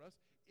before us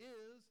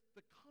is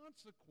the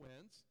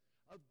consequence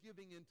of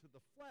giving into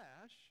the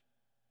flesh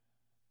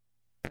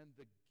and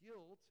the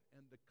guilt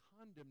and the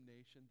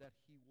condemnation that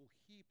he will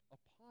heap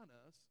upon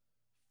us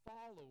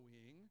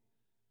following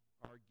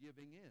our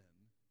giving in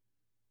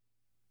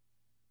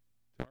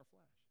to our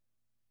flesh.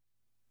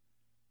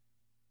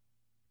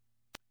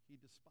 He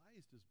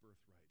despised his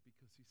birthright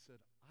because he said,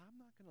 I'm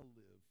not going to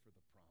live for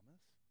the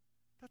promise.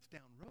 That's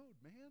down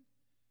road, man.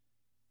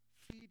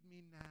 Feed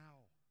me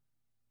now.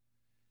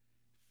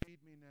 Feed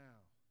me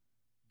now.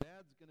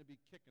 Dad's going to be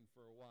kicking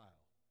for a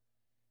while.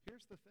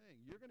 Here's the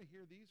thing. You're going to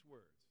hear these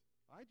words.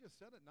 I just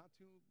said it not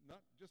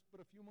just but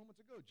a few moments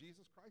ago.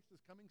 Jesus Christ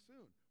is coming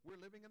soon. We're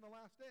living in the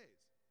last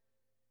days.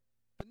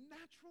 The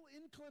natural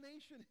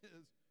inclination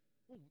is,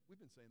 well,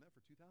 we've been saying that for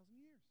 2,000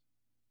 years.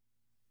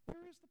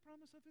 Where is the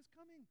promise of his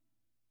coming?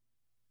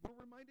 We're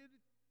reminded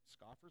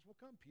scoffers will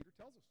come. Peter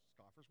tells us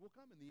scoffers will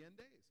come in the end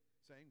days,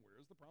 saying, where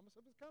is the promise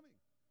of his coming?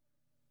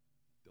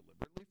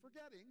 Deliberately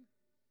forgetting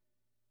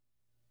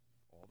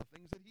all the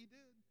things that he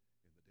did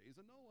in the days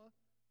of Noah.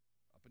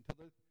 Up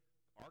until the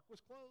ark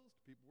was closed,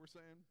 people were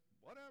saying,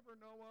 whatever,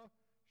 Noah,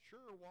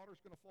 sure, water's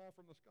going to fall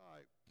from the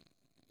sky.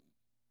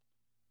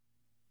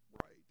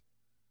 Right.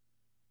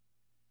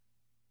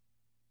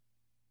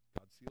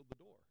 God sealed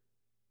the door.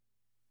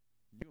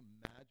 Can you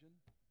imagine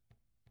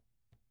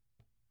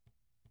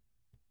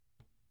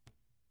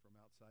from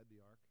outside the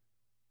ark?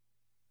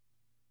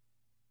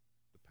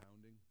 The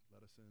pounding,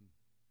 let us in.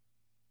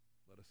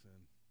 Let us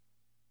in.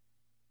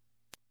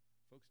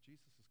 Folks,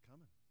 Jesus is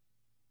coming.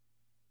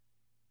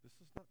 This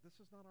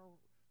is not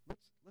our,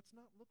 let's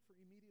not look for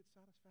immediate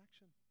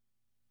satisfaction.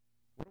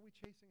 What are we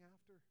chasing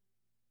after?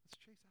 Let's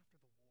chase after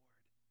the Lord,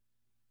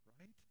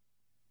 right?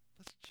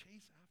 Let's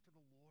chase after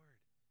the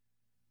Lord.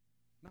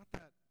 Not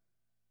that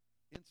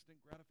instant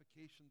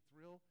gratification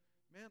thrill.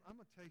 Man, I'm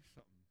going to tell you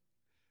something.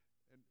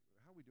 And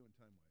how are we doing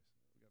time-wise?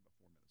 We got about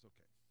 4 minutes.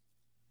 Okay.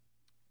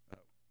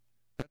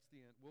 That's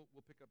the end.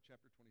 We'll pick up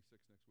chapter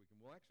 26 next week, and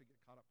we'll actually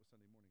get caught up with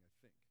Sunday morning, I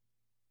think.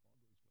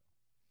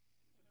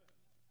 All goes well.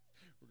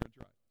 We're going to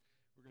try.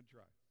 We're going to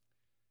try.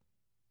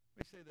 Let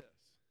me say this.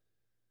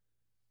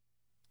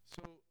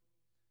 So,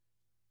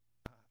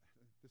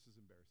 this is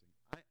embarrassing.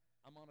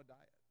 I'm on a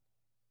diet.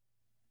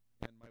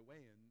 And my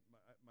weigh-in,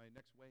 my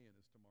next weigh-in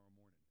is tomorrow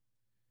morning.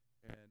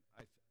 And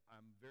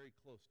I'm very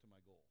close to my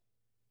goal.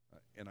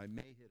 And I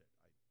may hit it.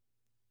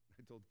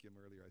 I told Kim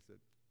earlier, I said,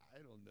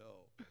 I don't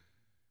know.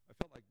 I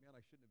felt like, man,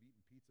 I shouldn't have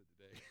eaten pizza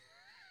today.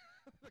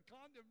 The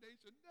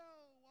condemnation,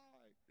 no,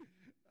 why?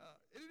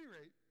 At any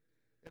rate,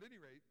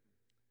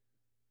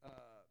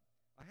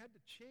 I had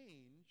to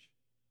change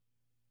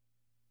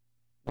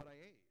what I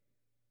ate.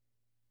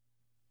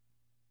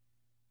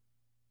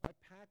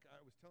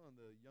 I was telling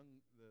the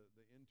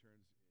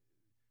interns,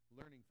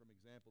 learning from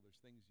example,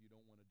 there's things you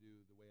don't want to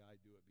do the way I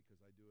do it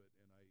because I do it,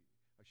 and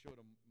I showed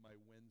them my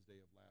Wednesday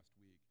of last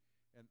week.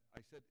 And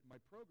I said, my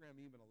program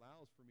even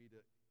allows for me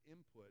to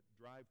input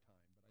drive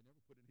time, but I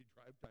never put any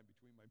drive time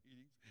between my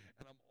meetings,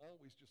 and I'm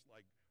always just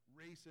like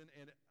racing.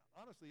 And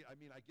honestly, I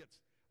mean,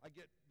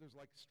 there's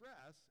like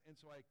stress, and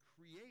so I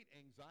create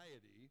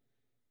anxiety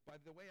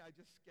by the way I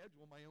just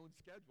schedule my own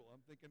schedule.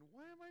 I'm thinking,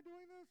 why am I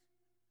doing this?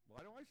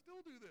 Why do I still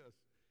do this?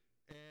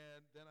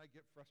 And then I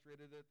get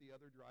frustrated at the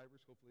other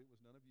drivers. Hopefully it was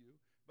none of you.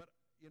 But,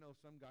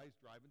 some guy's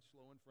driving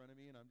slow in front of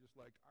me, and I'm just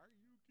like, are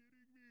you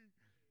kidding me?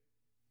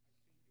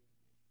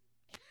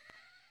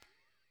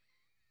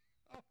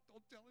 Oh,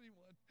 don't tell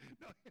anyone.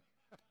 No.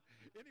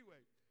 Anyway,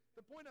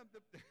 the point I'm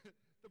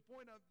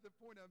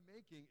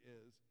making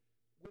is,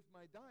 with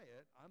my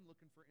diet, I'm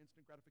looking for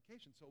instant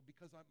gratification. So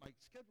because my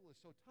schedule is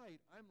so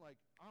tight, I'm like,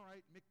 all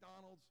right,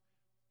 McDonald's,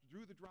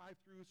 through the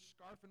drive-through,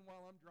 scarfing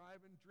while I'm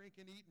driving,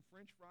 drinking, eating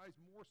French fries,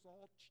 more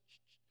salt.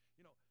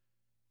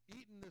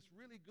 eating this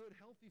really good,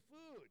 healthy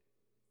food.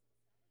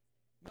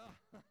 No,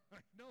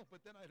 I know, but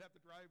then I'd have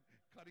to drive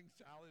cutting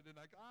salad, and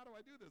how do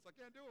I do this? I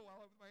can't do it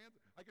while I'm with my hands.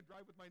 I can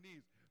drive with my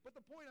knees. But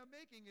the point I'm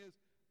making is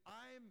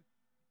I'm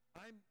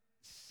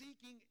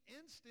seeking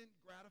instant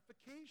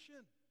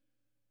gratification.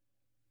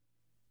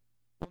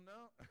 Well,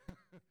 no.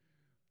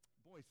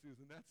 Boy,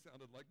 Susan, that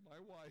sounded like my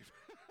wife.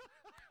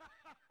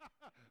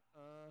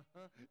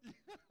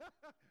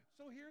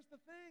 So here's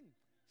the thing.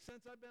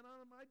 Since I've been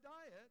on my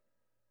diet,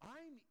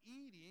 I'm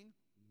eating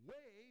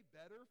way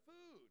better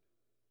food.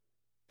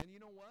 And you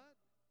know what?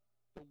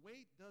 The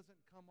weight doesn't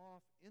come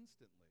off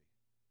instantly,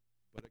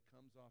 but it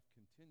comes off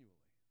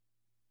continually.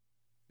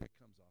 It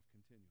comes off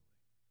continually.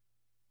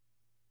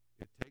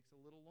 It takes a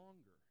little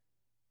longer,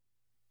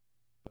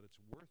 but it's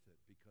worth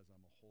it because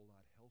I'm a whole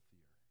lot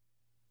healthier.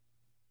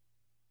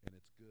 And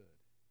it's good.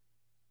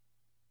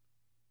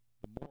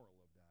 The moral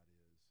of that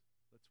is,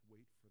 let's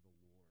wait for the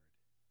Lord.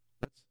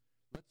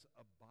 Let's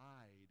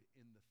abide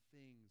in the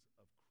things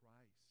of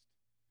Christ.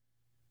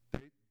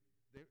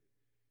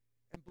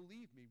 And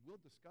believe me, we'll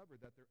discover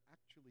that there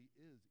actually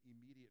is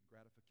immediate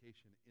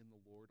gratification in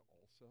the Lord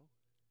also.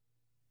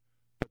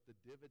 But the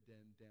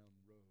dividend down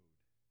road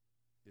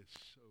is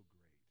so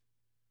great.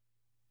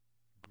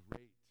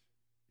 Great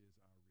is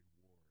our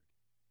reward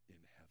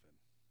in heaven.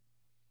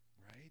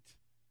 Right?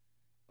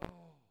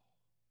 Oh,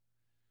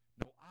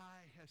 no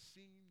eye has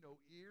seen,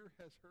 no ear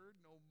has heard,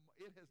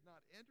 it has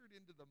not entered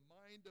into the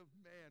mind of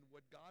man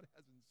what God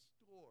has in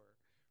store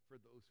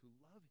for those who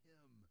love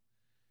him.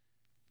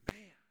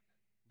 Man,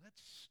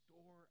 let's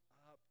store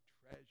up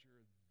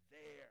treasure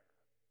there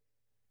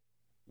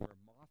where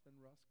moth and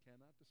rust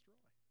cannot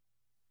destroy.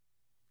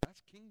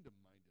 That's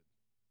kingdom-minded.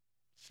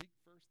 Seek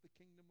first the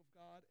kingdom of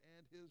God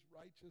and his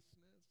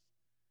righteousness.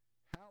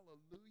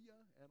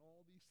 Hallelujah. And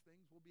all these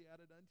things will be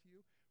added unto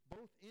you,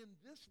 both in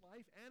this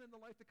life and in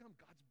the life to come.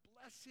 God's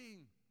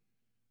blessing.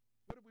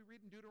 What did we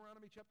read in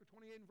Deuteronomy chapter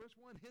 28 and verse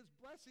 1? His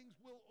blessings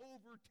will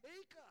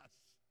overtake us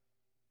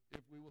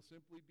if we will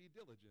simply be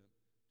diligent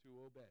to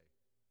obey.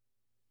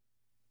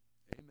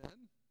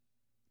 Amen?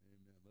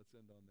 Amen. Let's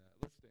end on that.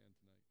 Let's stand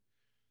tonight.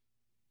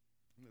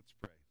 Let's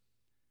pray.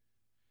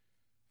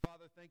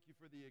 Father, thank you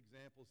for the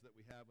examples that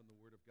we have in the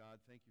Word of God.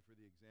 Thank you for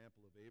the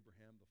example of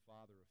Abraham, the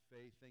father of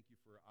faith. Thank you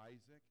for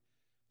Isaac.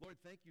 Lord,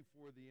 thank you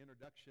for the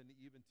introduction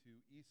even to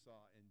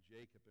Esau and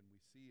Jacob, and we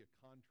see a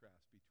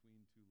contrast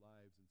between two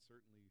lives, and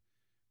certainly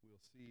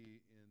we'll see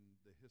in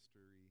the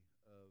history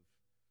of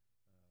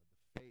the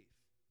faith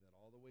that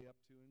all the way up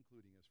to and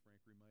including, as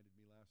Frank reminded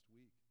me last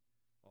week,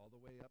 all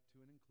the way up to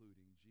and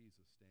including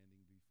Jesus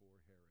standing before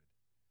Herod.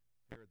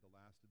 Herod, the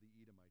last of the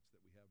Edomites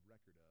that we have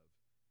record of,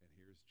 and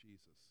here's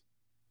Jesus,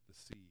 the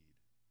seed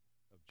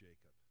of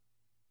Jacob.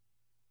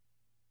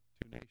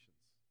 Two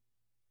nations,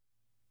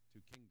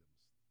 two kingdoms.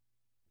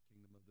 The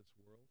kingdom of this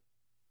world,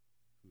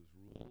 who is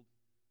ruled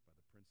by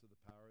the prince of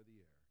the power of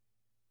the air,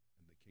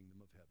 and the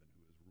kingdom of heaven,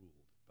 who is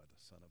ruled by the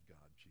Son of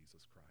God,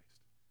 Jesus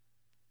Christ.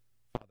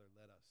 Father,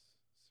 let us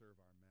serve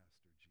our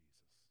Master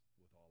Jesus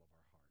with all of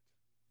our heart,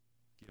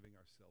 giving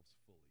ourselves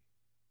fully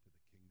to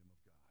the kingdom of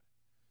God.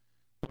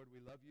 Lord,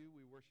 we love you,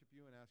 we worship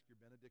you, and ask your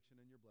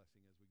benediction and your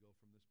blessing as we go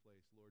from this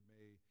place. Lord,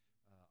 may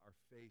our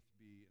faith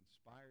be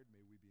inspired.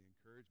 May we be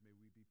encouraged. May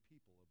we be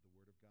people of the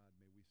Word of God.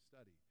 May we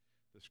study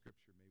the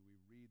Scripture. May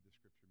we read the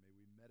Scripture. May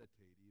we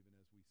meditate, even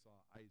as we saw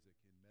Isaac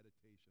in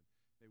meditation.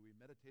 May we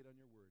meditate on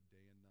your Word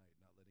day and night,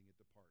 not letting it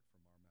depart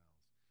from our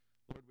mouths.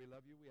 Lord, we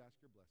love you. We ask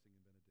your blessing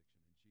and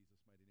benediction. In Jesus'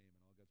 mighty name.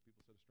 And all God's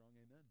people said a strong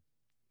amen.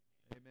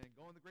 Amen.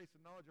 Go in the grace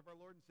and knowledge of our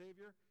Lord and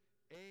Savior.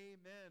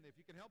 Amen. If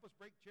you can help us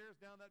break chairs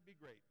down, that'd be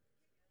great.